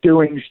start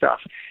doing stuff.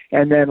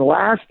 And then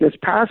this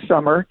past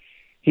summer,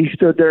 he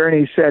stood there and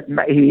he said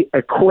he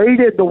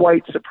equated the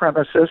white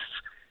supremacists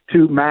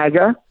to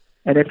MAGA.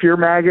 And if you're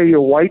MAGA,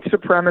 you're white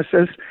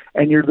supremacist,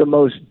 and you're the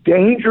most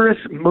dangerous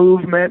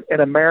movement in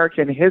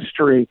American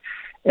history.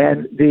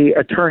 And the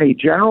Attorney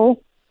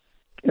General,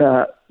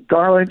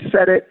 Garland,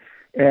 said it,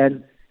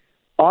 and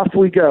off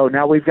we go.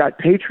 Now we've got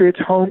patriots'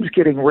 homes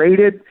getting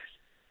raided.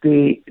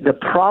 The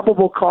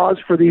probable cause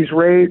for these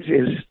raids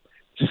is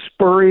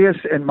spurious,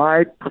 in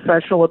my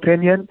professional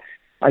opinion.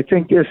 I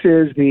think this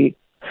is the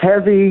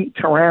heavy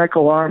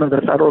tyrannical arm of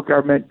the federal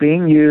government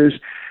being used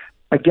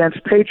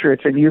against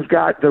patriots. And you've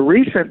got the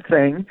recent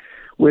thing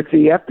with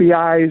the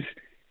FBI's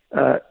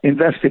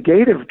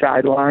investigative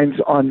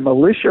guidelines on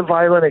militia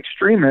violent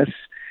extremists,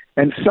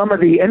 and some of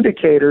the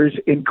indicators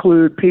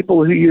include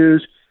people who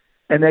use,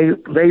 and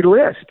they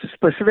list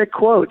specific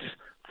quotes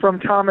from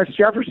Thomas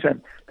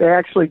Jefferson. They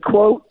actually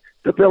quote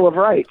the Bill of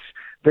Rights,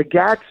 the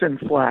Gadsden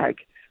flag,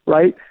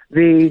 right?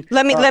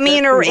 Let me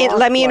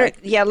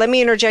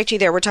interject you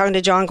there. We're talking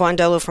to John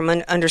Guandolo from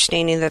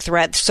Understanding the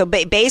Threat. So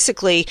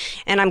basically,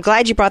 and I'm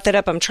glad you brought that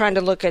up. I'm trying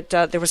to look at.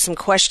 There was some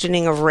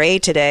questioning of Ray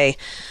today,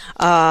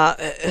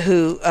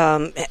 who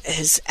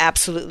has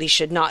absolutely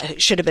should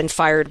have been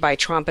fired by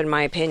Trump, in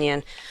my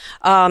opinion.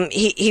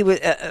 He was,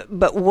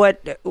 but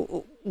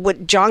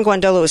what John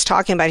Guandolo was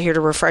talking about here, to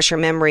refresh your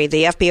memory,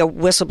 the FBI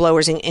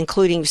whistleblowers,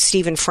 including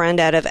Stephen Friend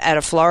out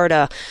of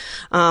Florida,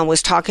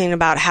 was talking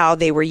about how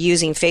they were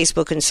using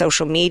Facebook and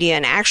social media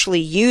and actually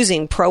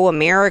using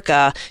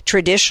pro-America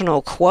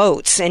traditional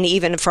quotes, and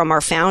even from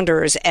our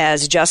founders,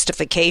 as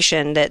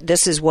justification that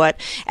this is what,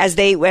 as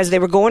they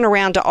were going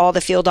around to all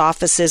the field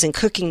offices and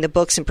cooking the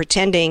books and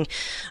pretending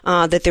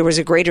that there was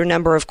a greater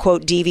number of,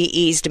 quote,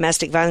 DVEs,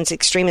 domestic violence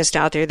extremists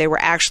out there. They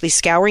were actually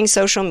scouring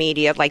social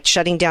media, like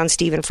shutting down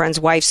Stephen Friend's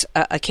wife's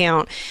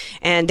account,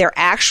 and they've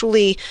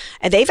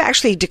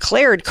actually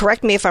declared,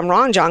 correct me if I'm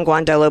wrong, John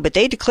Guandolo, but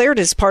they declared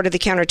as part of the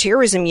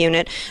counterterrorism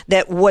unit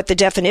that what the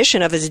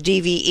definition of as a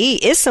DVE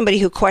is somebody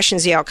who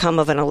questions the outcome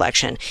of an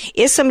election,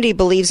 is somebody who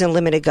believes in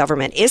limited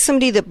government, is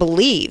somebody that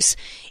believes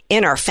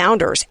in our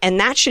founders, and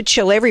that should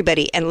chill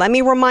everybody. And let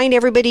me remind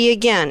everybody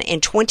again, in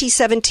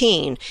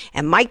 2017,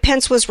 and Mike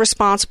Pence was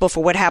responsible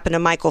for what happened to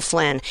Michael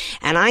Flynn,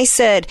 and I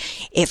said,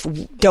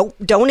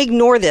 don't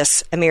ignore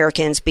this,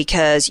 Americans,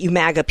 because you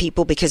MAGA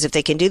people, because if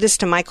they can do this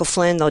to Michael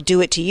Flynn, they'll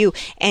do it to you.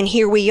 And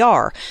here we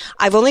are.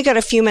 I've only got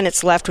a few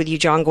minutes left with you,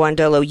 John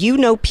Guandolo. You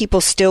know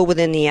people still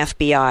within the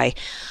FBI.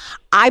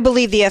 I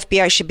believe the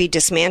FBI should be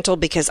dismantled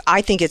because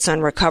I think it's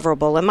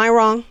unrecoverable. Am I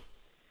wrong?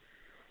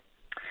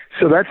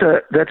 So that's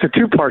a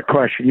two-part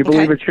question. You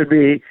believe it should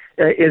be,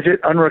 is it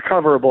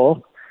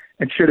unrecoverable,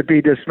 and should it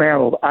be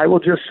dismantled? I will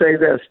just say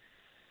this.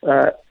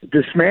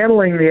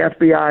 Dismantling the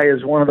FBI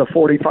is one of the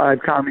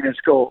 45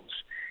 communist goals.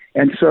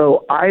 And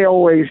so I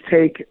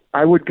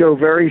would go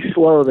very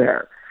slow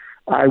there.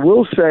 I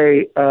will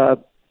say I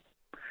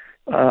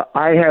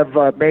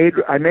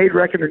made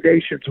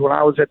recommendations when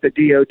I was at the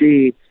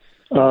DOD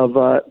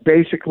of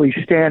basically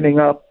standing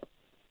up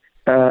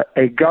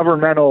a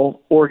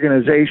governmental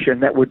organization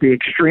that would be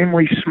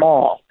extremely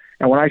small.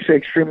 And when I say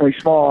extremely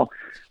small,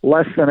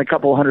 less than a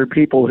couple hundred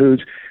people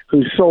whose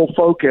sole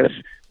focus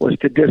was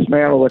to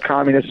dismantle the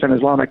communist and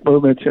Islamic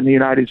movements in the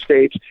United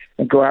States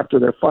and go after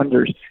their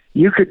funders.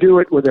 You could do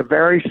it with a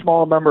very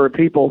small number of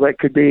people that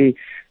could be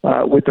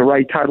with the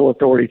right title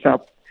authorities.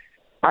 Now,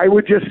 I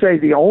would just say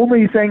the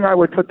only thing I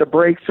would put the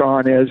brakes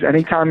on is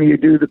anytime you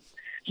do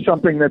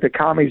something that the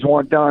commies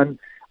want done,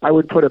 I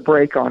would put a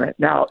brake on it.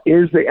 Now,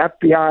 is the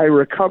FBI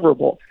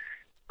recoverable?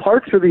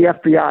 Parts of the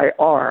FBI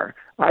are.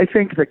 I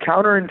think the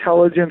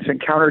counterintelligence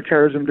and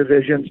counterterrorism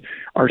divisions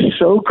are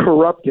so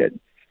corrupted.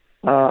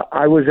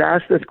 I was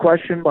asked this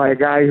question by a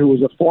guy who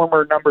was a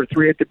former number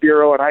 3 at the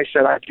Bureau, and I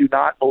said, I do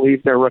not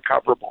believe they're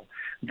recoverable,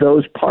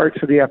 those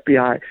parts of the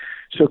FBI.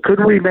 So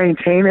could we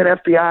maintain an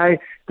FBI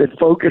that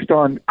focused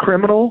on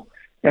criminal,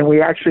 and we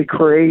actually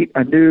create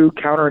a new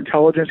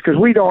counterintelligence? Because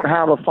we don't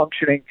have a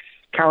functioning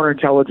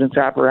counterintelligence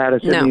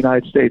apparatus in the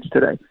United States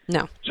today.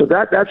 No. So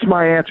that's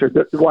my answer.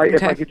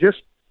 If I could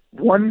just,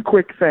 one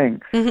quick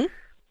thing. Mm-hmm.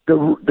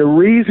 The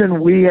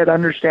reason we at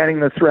Understanding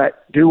the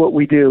Threat do what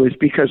we do is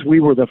because we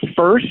were the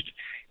first,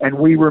 and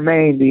we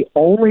remain the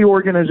only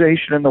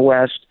organization in the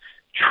West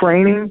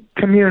training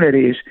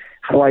communities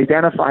how to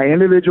identify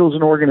individuals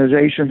and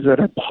organizations that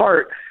are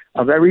part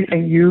of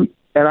everything you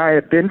and I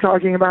have been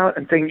talking about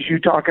and things you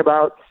talk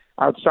about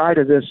outside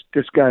of this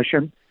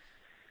discussion,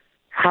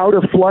 how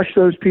to flush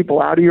those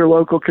people out of your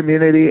local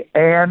community,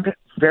 and,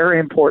 very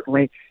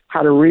importantly,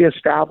 how to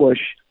reestablish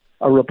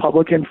a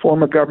Republican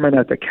form of government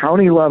at the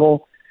county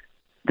level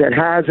that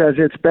has as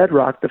its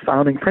bedrock the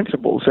founding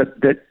principles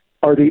that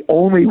are the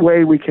only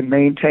way we can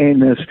maintain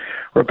this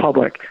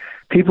republic.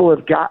 People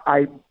have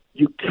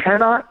you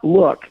cannot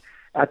look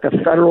at the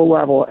federal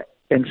level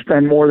and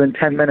spend more than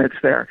 10 minutes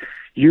there.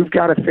 You've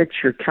got to fix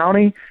your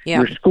county,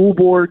 your school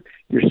board,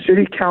 your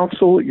city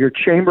council, your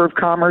chamber of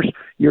commerce,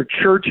 your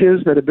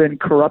churches that have been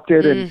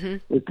corrupted and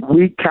with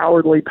weak,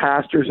 cowardly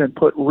pastors, and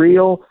put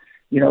real,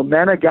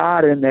 men of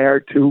God in there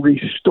to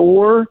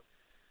restore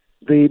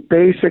the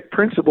basic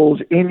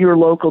principles in your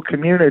local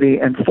community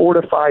and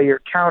fortify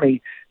your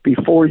county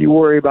before you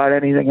worry about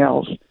anything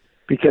else,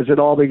 because it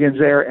all begins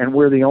there, and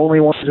we're the only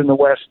ones in the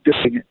West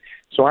doing it.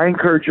 So I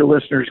encourage your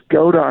listeners,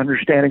 go to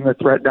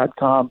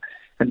understandingthethreat.com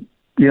and,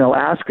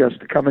 ask us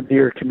to come into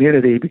your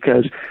community,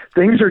 because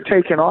things are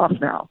taking off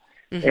now,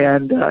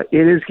 and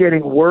it is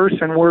getting worse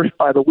and worse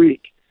by the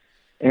week.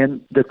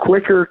 And the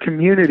quicker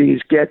communities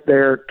get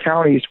their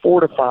counties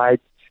fortified,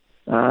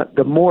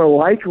 the more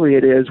likely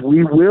it is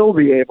we will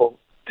be able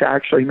to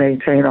actually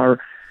maintain or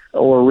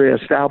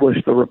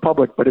reestablish the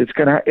republic. But it's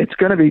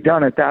gonna be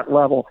done at that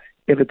level.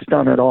 if it's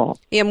done at all.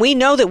 And we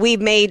know that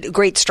we've made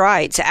great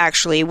strides,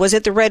 actually. Was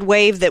it the red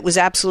wave that was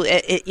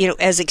absolutely,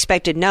 as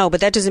expected? No, but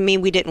that doesn't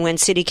mean we didn't win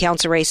city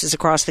council races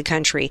across the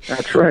country.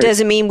 That's right. It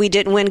doesn't mean we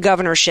didn't win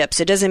governorships.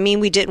 It doesn't mean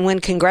we didn't win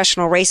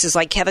congressional races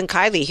like Kevin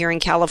Kiley here in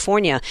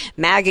California,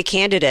 MAGA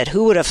candidate.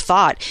 Who would have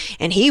thought?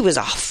 And he was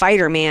a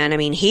fighter, man. I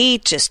mean, he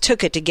just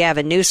took it to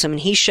Gavin Newsom, and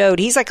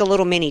he's like a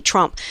little mini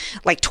Trump,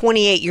 like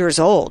 28 years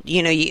old.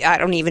 I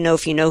don't even know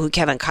if you know who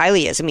Kevin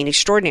Kiley is. I mean,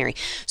 extraordinary.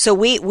 So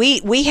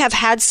we have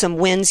had some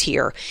wins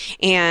here,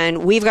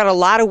 and we've got a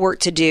lot of work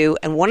to do.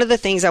 And one of the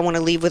things I want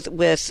to leave with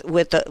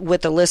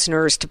the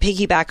listeners, to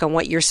piggyback on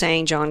what you're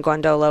saying, John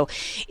Guandolo,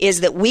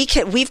 is that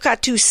we've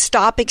got to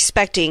stop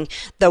expecting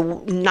the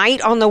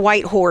knight on the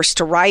white horse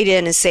to ride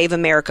in and save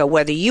America.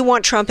 Whether you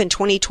want Trump in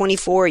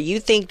 2024, or you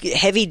think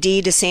Heavy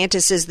D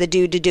DeSantis is the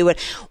dude to do it,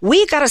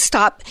 we got to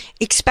stop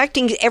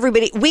expecting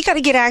everybody. We got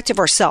to get active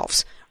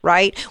ourselves.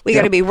 Right? We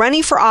got to be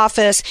running for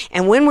office,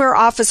 and when we're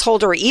office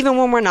holder, or even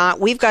when we're not,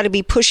 we've got to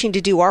be pushing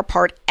to do our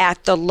part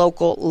at the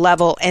local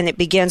level, and it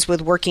begins with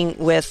working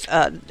with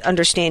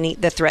understanding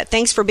the threat.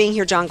 Thanks for being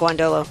here, John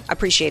Guandolo. I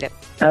appreciate it.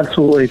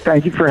 Absolutely.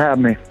 Thank you for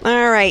having me.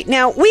 All right.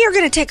 Now, we are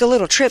going to take a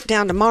little trip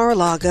down to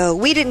Mar-a-Lago.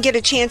 We didn't get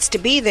a chance to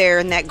be there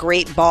in that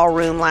great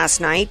ballroom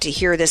last night to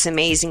hear this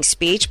amazing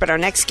speech, but our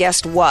next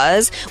guest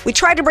was. We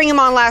tried to bring him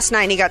on last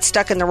night, and he got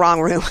stuck in the wrong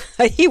room.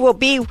 He will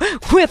be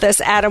with us,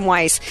 Adam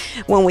Weiss,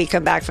 when we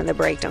come back from the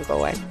break. Don't go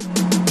away.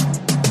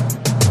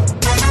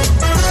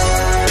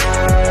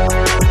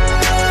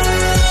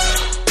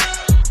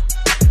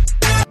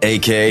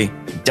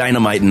 AK,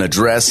 Dynamite in a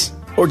Dress,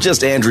 or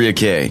just Andrea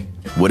Kaye.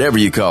 Whatever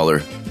you call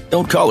her,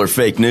 don't call her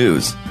fake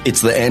news.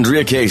 It's the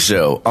Andrea Kaye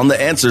Show on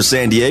The Answer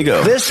San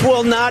Diego. This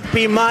will not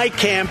be my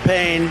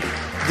campaign.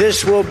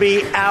 This will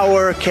be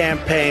our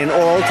campaign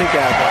all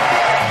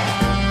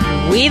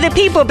together. We the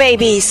people,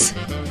 babies.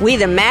 We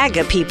the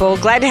MAGA people.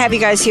 Glad to have you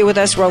guys here with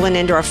us, rolling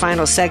into our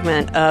final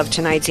segment of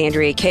tonight's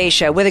Andrea Kaye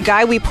Show with a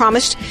guy we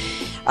promised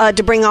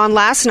to bring on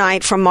last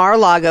night from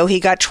Mar-a-Lago. He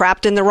got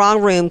trapped in the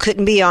wrong room,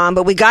 couldn't be on,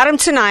 but we got him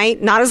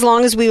tonight. Not as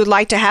long as we would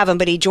like to have him,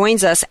 but he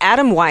joins us.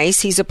 Adam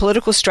Weiss. He's a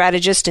political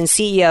strategist and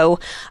CEO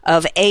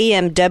of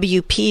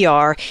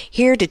AMWPR.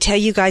 Here to tell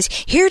you guys,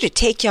 here to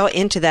take y'all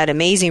into that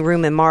amazing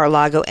room in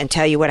Mar-a-Lago and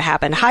tell you what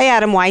happened. Hi,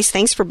 Adam Weiss.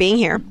 Thanks for being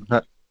here.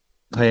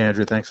 Hey,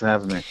 Andrew. Thanks for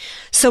having me.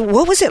 So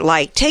what was it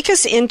like? Take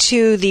us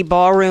into the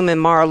ballroom in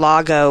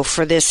Mar-a-Lago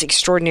for this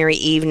extraordinary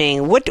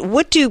evening.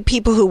 What do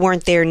people who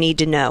weren't there need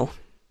to know?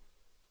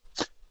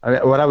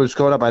 When I was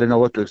growing up, I didn't know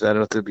what to expect. I don't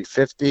know if it would be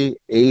 50,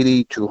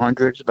 80,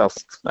 200.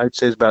 I'd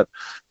say it's about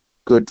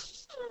good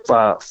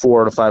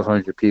 400 to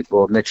 500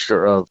 people, a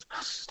mixture of,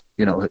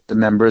 the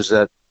members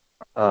that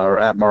are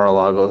at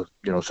Mar-a-Lago,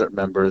 certain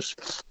members,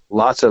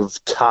 lots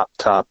of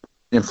top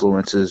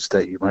influences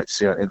that you might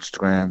see on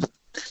Instagram,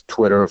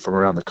 Twitter from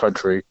around the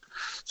country,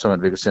 some of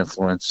the biggest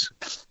influence,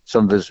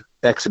 some of his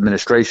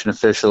ex-administration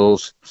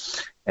officials,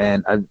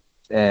 and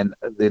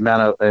the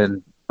amount of,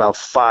 and about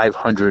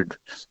 500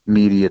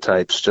 media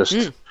types,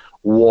 just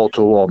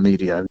wall-to-wall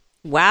media.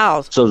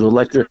 Wow. So it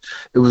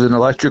was an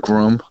electric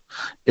room.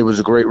 It was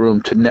a great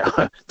room to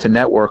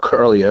network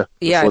earlier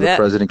before the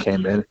president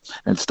came in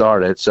and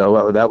started.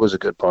 So that was a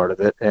good part of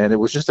it. And it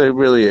was just a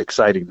really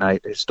exciting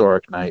night,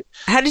 historic night.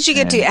 How did you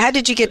get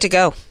to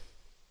go?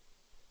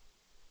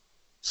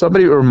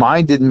 Somebody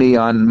reminded me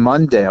on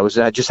Monday.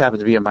 I just happened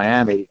to be in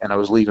Miami, and I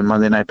was leaving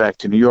Monday night back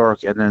to New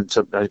York. And then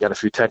I got a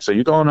few texts. Are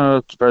you going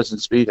to the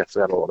president's speech? I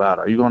forgot all about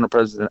it. Are you going to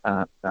president?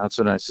 And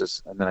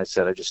then I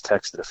said I just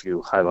texted a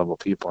few high-level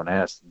people and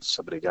asked, and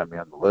somebody got me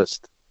on the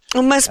list.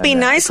 It must be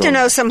nice to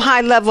know some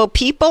high-level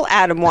people,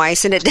 Adam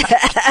Weiss. And what's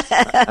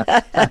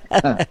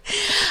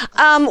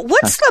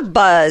the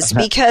buzz?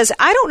 Because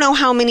I don't know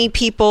how many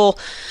people.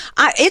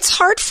 It's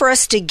hard for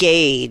us to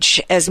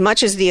gauge, as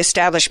much as the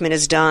establishment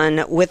has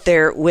done with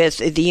the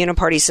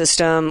uniparty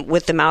system,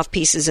 with the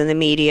mouthpieces in the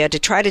media, to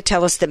try to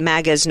tell us that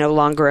MAGA is no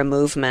longer a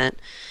movement.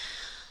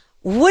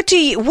 What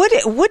is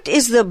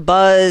the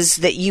buzz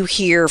that you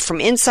hear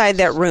from inside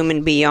that room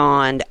and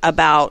beyond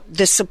about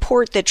the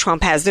support that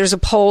Trump has? There's a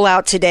poll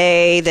out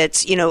today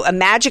that's,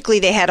 magically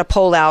they had a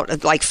poll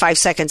out like 5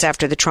 seconds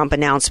after the Trump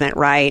announcement,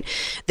 right?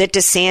 That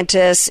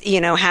DeSantis,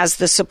 has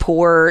the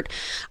support.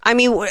 I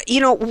mean, what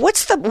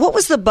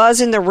was the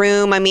buzz in the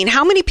room? I mean,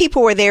 how many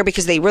people were there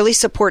because they really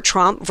support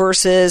Trump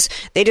versus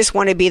they just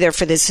want to be there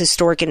for this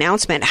historic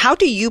announcement? How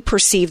do you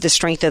perceive the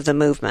strength of the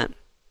movement?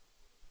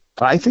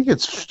 I think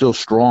it's still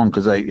strong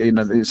because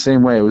the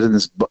same way I was in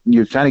this.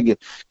 You kind of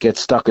get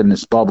stuck in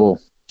this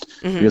bubble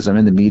because I'm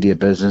in the media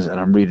business and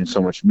I'm reading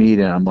so much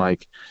media. And I'm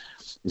like,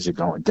 is it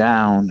going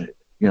down?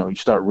 You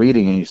start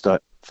reading and you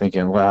start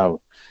thinking,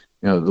 wow,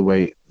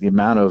 the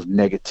amount of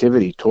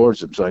negativity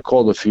towards him. So I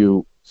called a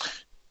few,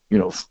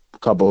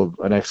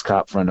 an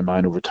ex-cop friend of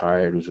mine who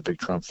retired, who's a big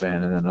Trump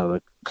fan, and another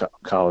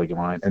colleague of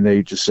mine, and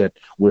they just said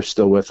we're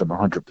still with him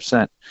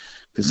 100%.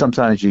 Because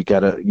sometimes you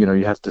gotta,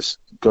 you have to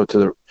go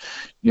to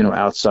the,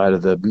 outside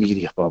of the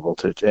media bubble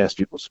to ask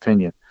people's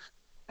opinion.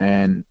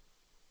 And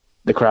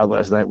the crowd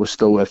last night was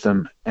still with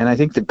him, and I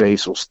think the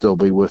base will still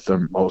be with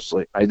him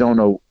mostly. I don't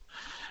know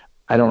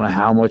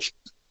how much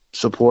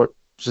support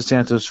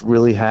DeSantis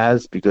really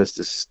has,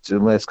 because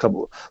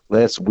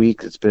last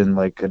week it's been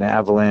like an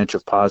avalanche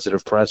of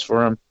positive press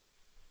for him,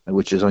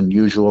 which is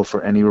unusual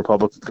for any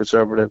Republican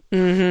conservative.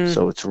 Mm-hmm.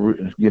 So it's,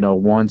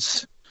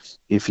 once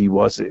if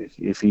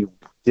he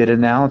did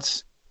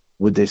announce,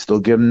 would they still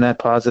give him that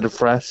positive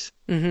press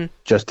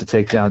just to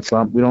take down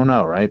Trump? We don't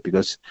know, right?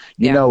 Because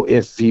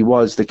if he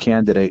was the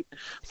candidate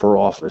for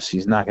office,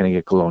 he's not going to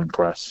get glowing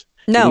press.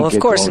 No, of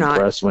course not.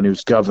 Press. When he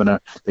was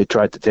governor, they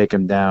tried to take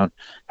him down.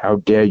 How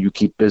dare you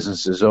keep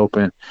businesses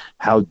open?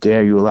 How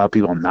dare you allow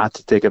people not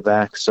to take it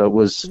back? So it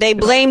was. They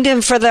blamed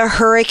him for the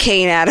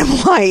hurricane, Adam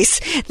Weiss,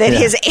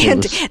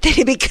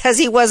 that because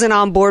he wasn't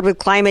on board with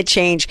climate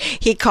change,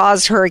 he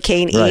caused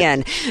Hurricane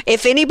Ian.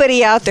 If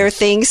anybody out there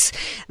thinks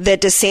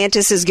that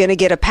DeSantis is going to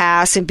get a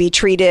pass and be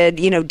treated,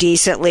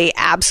 decently,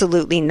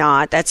 absolutely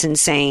not. That's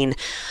insane.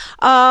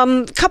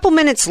 Couple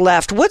minutes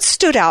left. What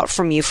stood out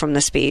from you from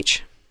the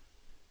speech?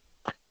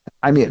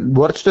 I mean,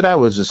 what stood out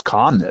was his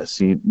calmness.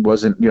 He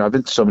wasn't, I've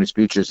been to so many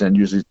speeches and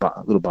usually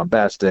a little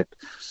bombastic,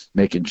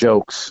 making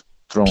jokes,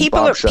 throwing people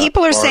are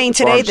saying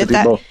today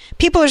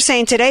people are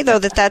saying today though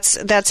that's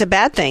a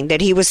bad thing,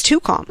 that he was too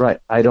calm. Right.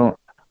 I don't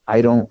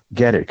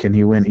get it. Can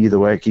he win either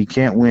way? He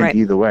can't win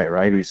either way,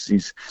 right?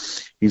 He's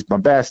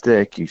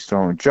bombastic. He's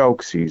throwing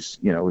jokes. He's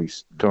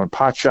throwing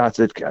pot shots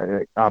at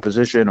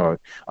opposition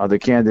or other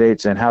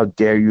candidates. And how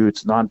dare you?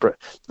 It's not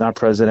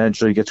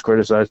presidential. He gets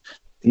criticized.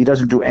 He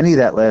doesn't do any of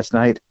that last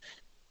night.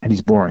 And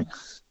he's boring.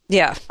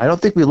 Yeah. I don't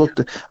think we look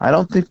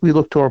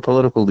to our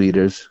political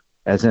leaders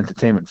as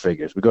entertainment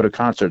figures. We go to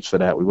concerts for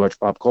that. We watch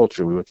pop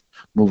culture. We watch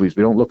movies.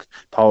 We don't look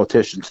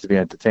politicians to be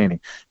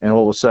entertaining. And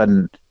all of a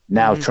sudden,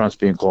 now Trump's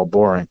being called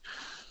boring.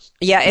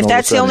 Yeah, if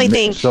that's the only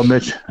thing.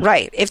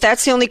 Right. If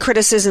that's the only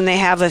criticism they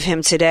have of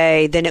him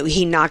today, then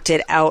he knocked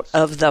it out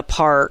of the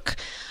park.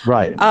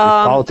 Right. If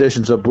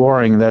politicians are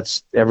boring,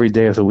 that's every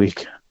day of the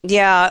week.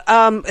 Yeah.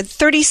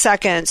 30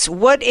 seconds.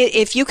 What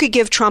if you could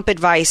give Trump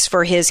advice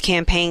for his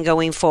campaign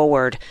going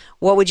forward?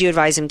 What would you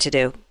advise him to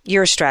do?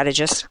 You're a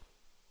strategist.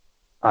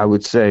 I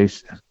would say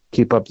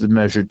keep up the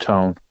measured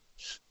tone,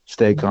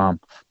 stay calm,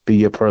 be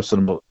your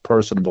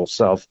personable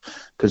self.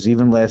 Because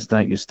even last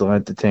night, you're still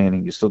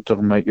entertaining. You're still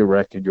talking about your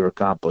record, your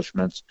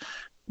accomplishments.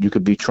 You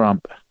could be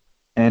Trump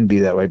and be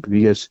that way,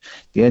 because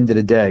at the end of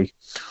the day,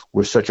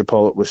 we're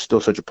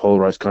still such a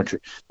polarized country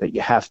that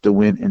you have to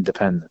win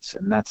independence,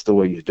 and that's the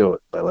way you do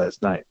it by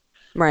last night.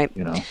 Right.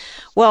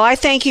 Well, I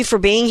thank you for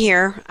being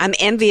here. I'm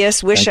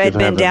envious. Wish I'd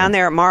been down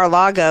there at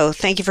Mar-a-Lago.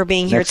 Thank you for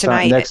being here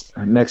tonight.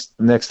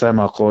 Next time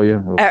I'll call you.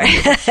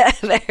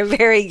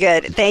 Very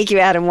good. Thank you,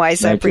 Adam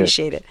Weiss. I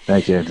appreciate it.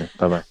 Thank you, Andrew.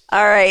 Bye-bye.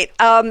 All right.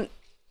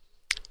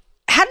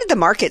 How did the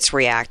markets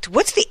react?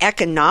 What's the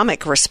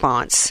economic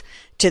response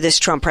to this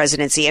Trump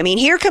presidency? I mean,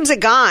 here comes a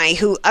guy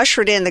who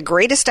ushered in the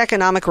greatest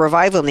economic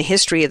revival in the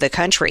history of the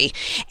country.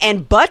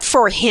 And but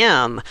for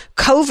him,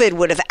 COVID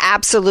would have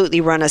absolutely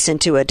run us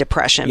into a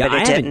depression, but it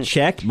didn't. I haven't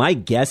checked. My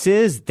guess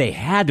is they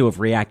had to have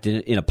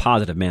reacted in a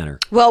positive manner.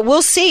 Well,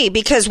 we'll see,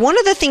 because one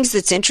of the things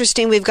that's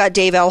interesting, we've got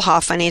Dave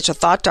Elhoff, financial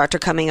thought doctor,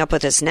 coming up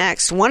with us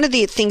next. One of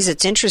the things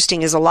that's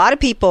interesting is a lot of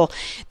people,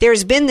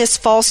 there's been this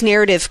false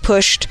narrative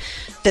pushed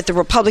that the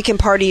Republican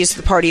Party is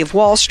the party of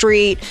Wall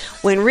Street,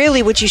 when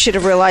really what you should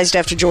have realized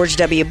after George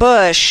W.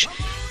 Bush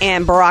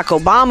and Barack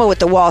Obama with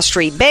the Wall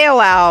Street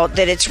bailout,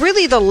 that it's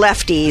really the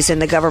lefties in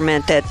the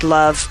government that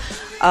love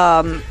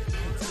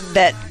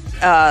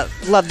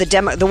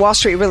the Wall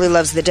Street really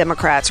loves the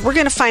Democrats. We're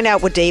going to find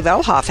out what Dave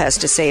Elhoff has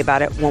to say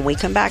about it when we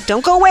come back.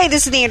 Don't go away.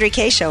 This is the Andrea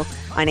Kaye Show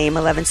on AM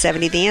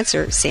 1170 The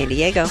Answer, San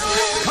Diego.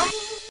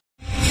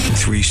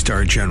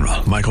 3-star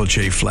General Michael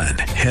J. Flynn,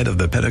 head of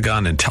the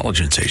Pentagon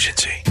Intelligence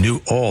Agency,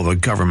 knew all the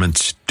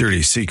government's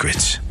dirty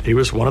secrets. He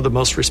was one of the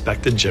most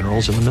respected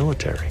generals in the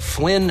military.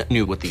 Flynn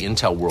knew what the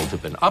intel world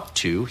had been up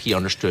to. He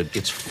understood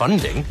its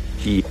funding.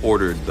 He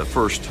ordered the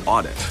first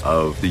audit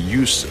of the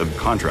use of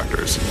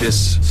contractors.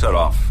 This set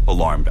off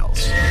alarm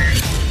bells.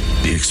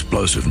 The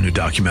explosive new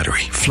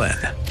documentary, Flynn,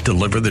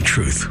 Deliver the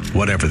Truth,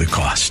 Whatever the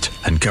Cost,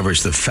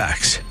 uncovers the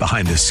facts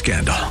behind this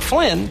scandal.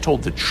 Flynn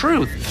told the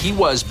truth. He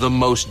was the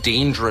most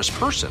dangerous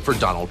person for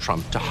Donald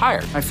Trump to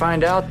hire. I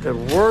find out the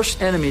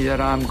worst enemy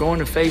that I'm going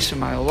to face in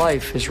my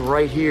life is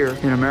right here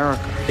in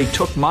America. They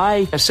took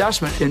my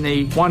assessment and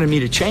they wanted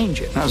me to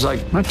change it. And I was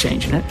like, I'm not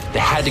changing it. They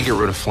had to get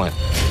rid of Flynn.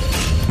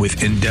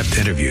 With in-depth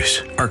interviews,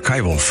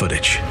 archival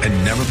footage,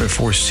 and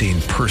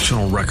never-before-seen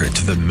personal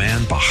records of the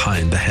man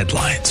behind the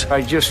headlines.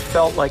 I just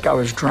felt like I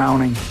was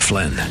drowning.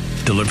 Flynn,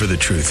 Deliver the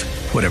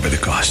Truth, Whatever the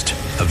Cost.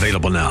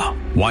 Available now.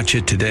 Watch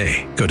it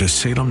today. Go to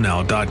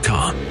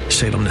salemnow.com.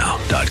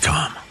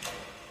 salemnow.com.